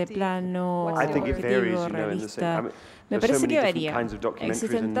sea bastante plano, objetivo, realista. Me parece que varía.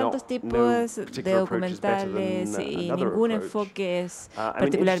 Existen tantos tipos de documentales y ningún enfoque es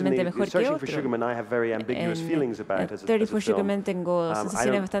particularmente mejor que otro. En 34 Sugar Man tengo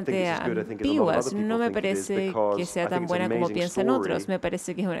sensaciones bastante ambiguas. No me parece que sea tan buena como piensan otros. Me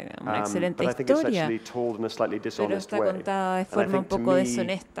parece que es una excelente historia, pero está contada de forma un poco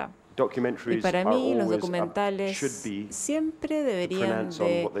deshonesta. Y para mí los documentales siempre deberían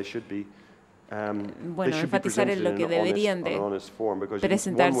de enfatizar en lo que deberían de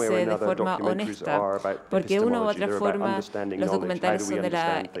presentarse de forma honesta, porque de una u otra forma los documentales son de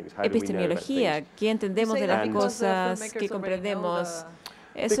la epistemología, qué entendemos de las cosas, qué comprendemos.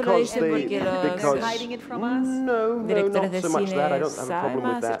 Eso lo dicen porque los directores de cine saben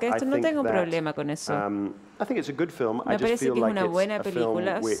más acerca de esto. No tengo problema con eso. Me parece que es una buena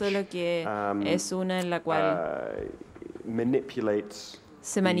película, solo que es una en la cual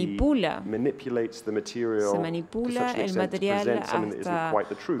se manipula el material hasta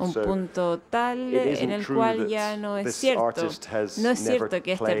un punto tal en el cual ya no es cierto. No es cierto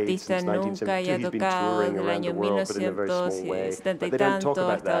que este artista nunca haya tocado desde el año 1970 y tanto,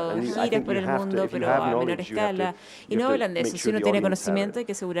 ha estado en giras por el mundo, pero a menor escala. Y no hablan de eso. Si uno tiene conocimiento, hay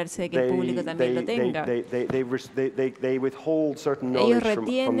que asegurarse de que el público también lo tenga. Ellos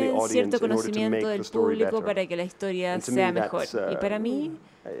retienen cierto conocimiento del público para que la historia sea mejor. Y para mí,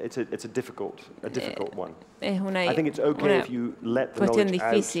 es una cuestión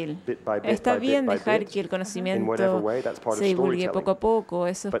difícil. Está bien dejar que el conocimiento se divulgue poco a poco,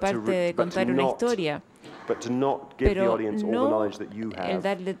 eso es parte de contar una historia, pero no el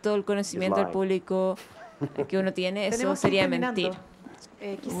darle todo el conocimiento al público que uno tiene, eso sería mentir.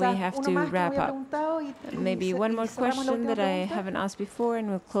 We have to wrap up. Maybe one more question that I haven't asked before, and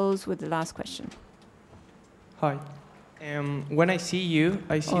we'll close with the last question. Hi. When I see you,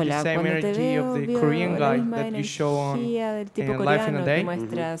 I see the same energy of the Korean guy that you show on Life in a Day,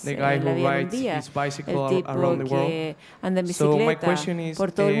 the guy who rides his bicycle around the world. So my question is,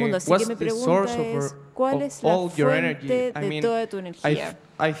 what's the source of all your energy? I mean,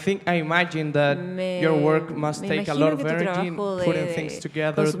 I imagine that your work must take a lot of energy in putting things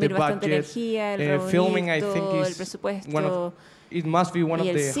together, the budget, filming, I think, is one of it must be one of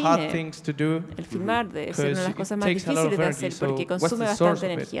the hard things to do. El filmar es una de las cosas más difíciles de hacer porque consume bastante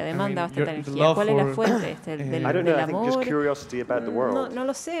energía, demanda bastante energía. ¿Cuál es la fuente del amor? No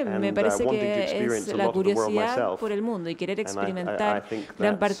lo sé, me parece que es la curiosidad por el mundo y querer experimentar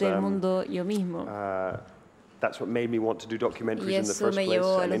gran parte del mundo yo mismo. Y eso me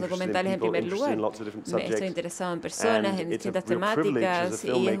llevó a los documentales en primer lugar. Estoy interesado en personas, en distintas temáticas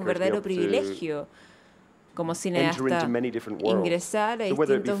y es un verdadero privilegio como cineasta ingresar a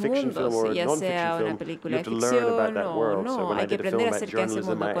distintos mundos, ya sea una película de ficción o no. Hay que aprender acerca de ese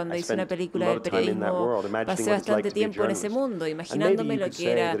mundo. Cuando hice una película de periodismo, pasé bastante tiempo en ese mundo, imaginándome lo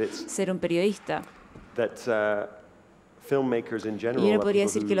que era ser un periodista. Y uno podría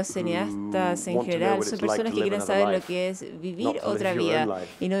decir que los cineastas en general son personas que quieren saber lo que es vivir otra vida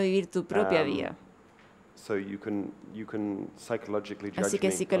y no vivir tu propia vida. Así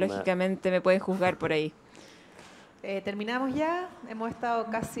que psicológicamente me pueden juzgar por ahí. Terminamos ya, hemos estado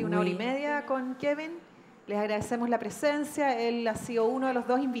casi una hora y media con Kevin. Les agradecemos la presencia, él ha sido uno de los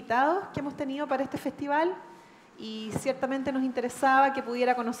 2 invitados que hemos tenido para este festival y ciertamente nos interesaba que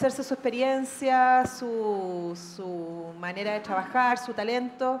pudiera conocerse su experiencia, su manera de trabajar, su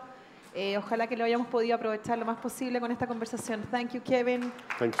talento. Ojalá que lo hayamos podido aprovechar lo más posible con esta conversación. Thank you, Kevin.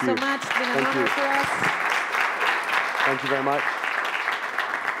 Thank you so much. very much.